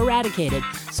never be eradicated,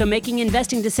 so making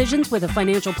investing decisions with a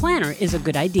financial planner is a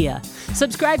good idea.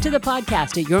 Subscribe to the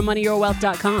podcast at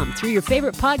yourmoneyyourwealth.com through your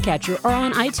favorite podcatcher or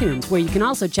on iTunes, where you can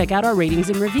also check out our ratings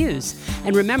and reviews.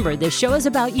 And remember, this show is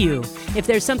about you. If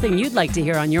there's something you'd like to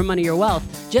hear on Your Money, Your Wealth,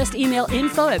 just email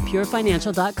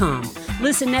info@purefinancial.com.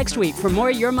 Listen next week for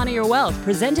more Your Money, Your Wealth,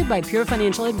 presented by Pure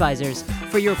Financial Advisors.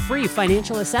 For your free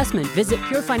financial assessment, visit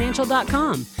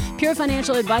purefinancial.com. Pure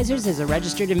Financial Advisors is a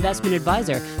registered investment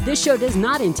advisor. This show does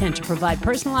not intend to provide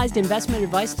personalized investment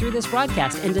advice through this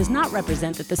broadcast and does not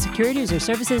represent that the securities or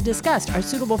services discussed are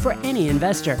suitable for any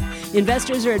investor.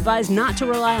 Investors are advised not to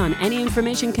rely on any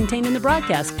information contained in the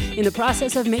broadcast in the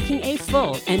process of making a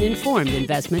full and informed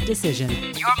investment decision.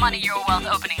 Your Money, Your Wealth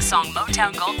opening song,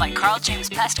 Motown Gold by Carl James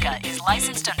Pestka, is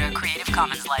licensed under a Creative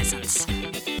Commons license.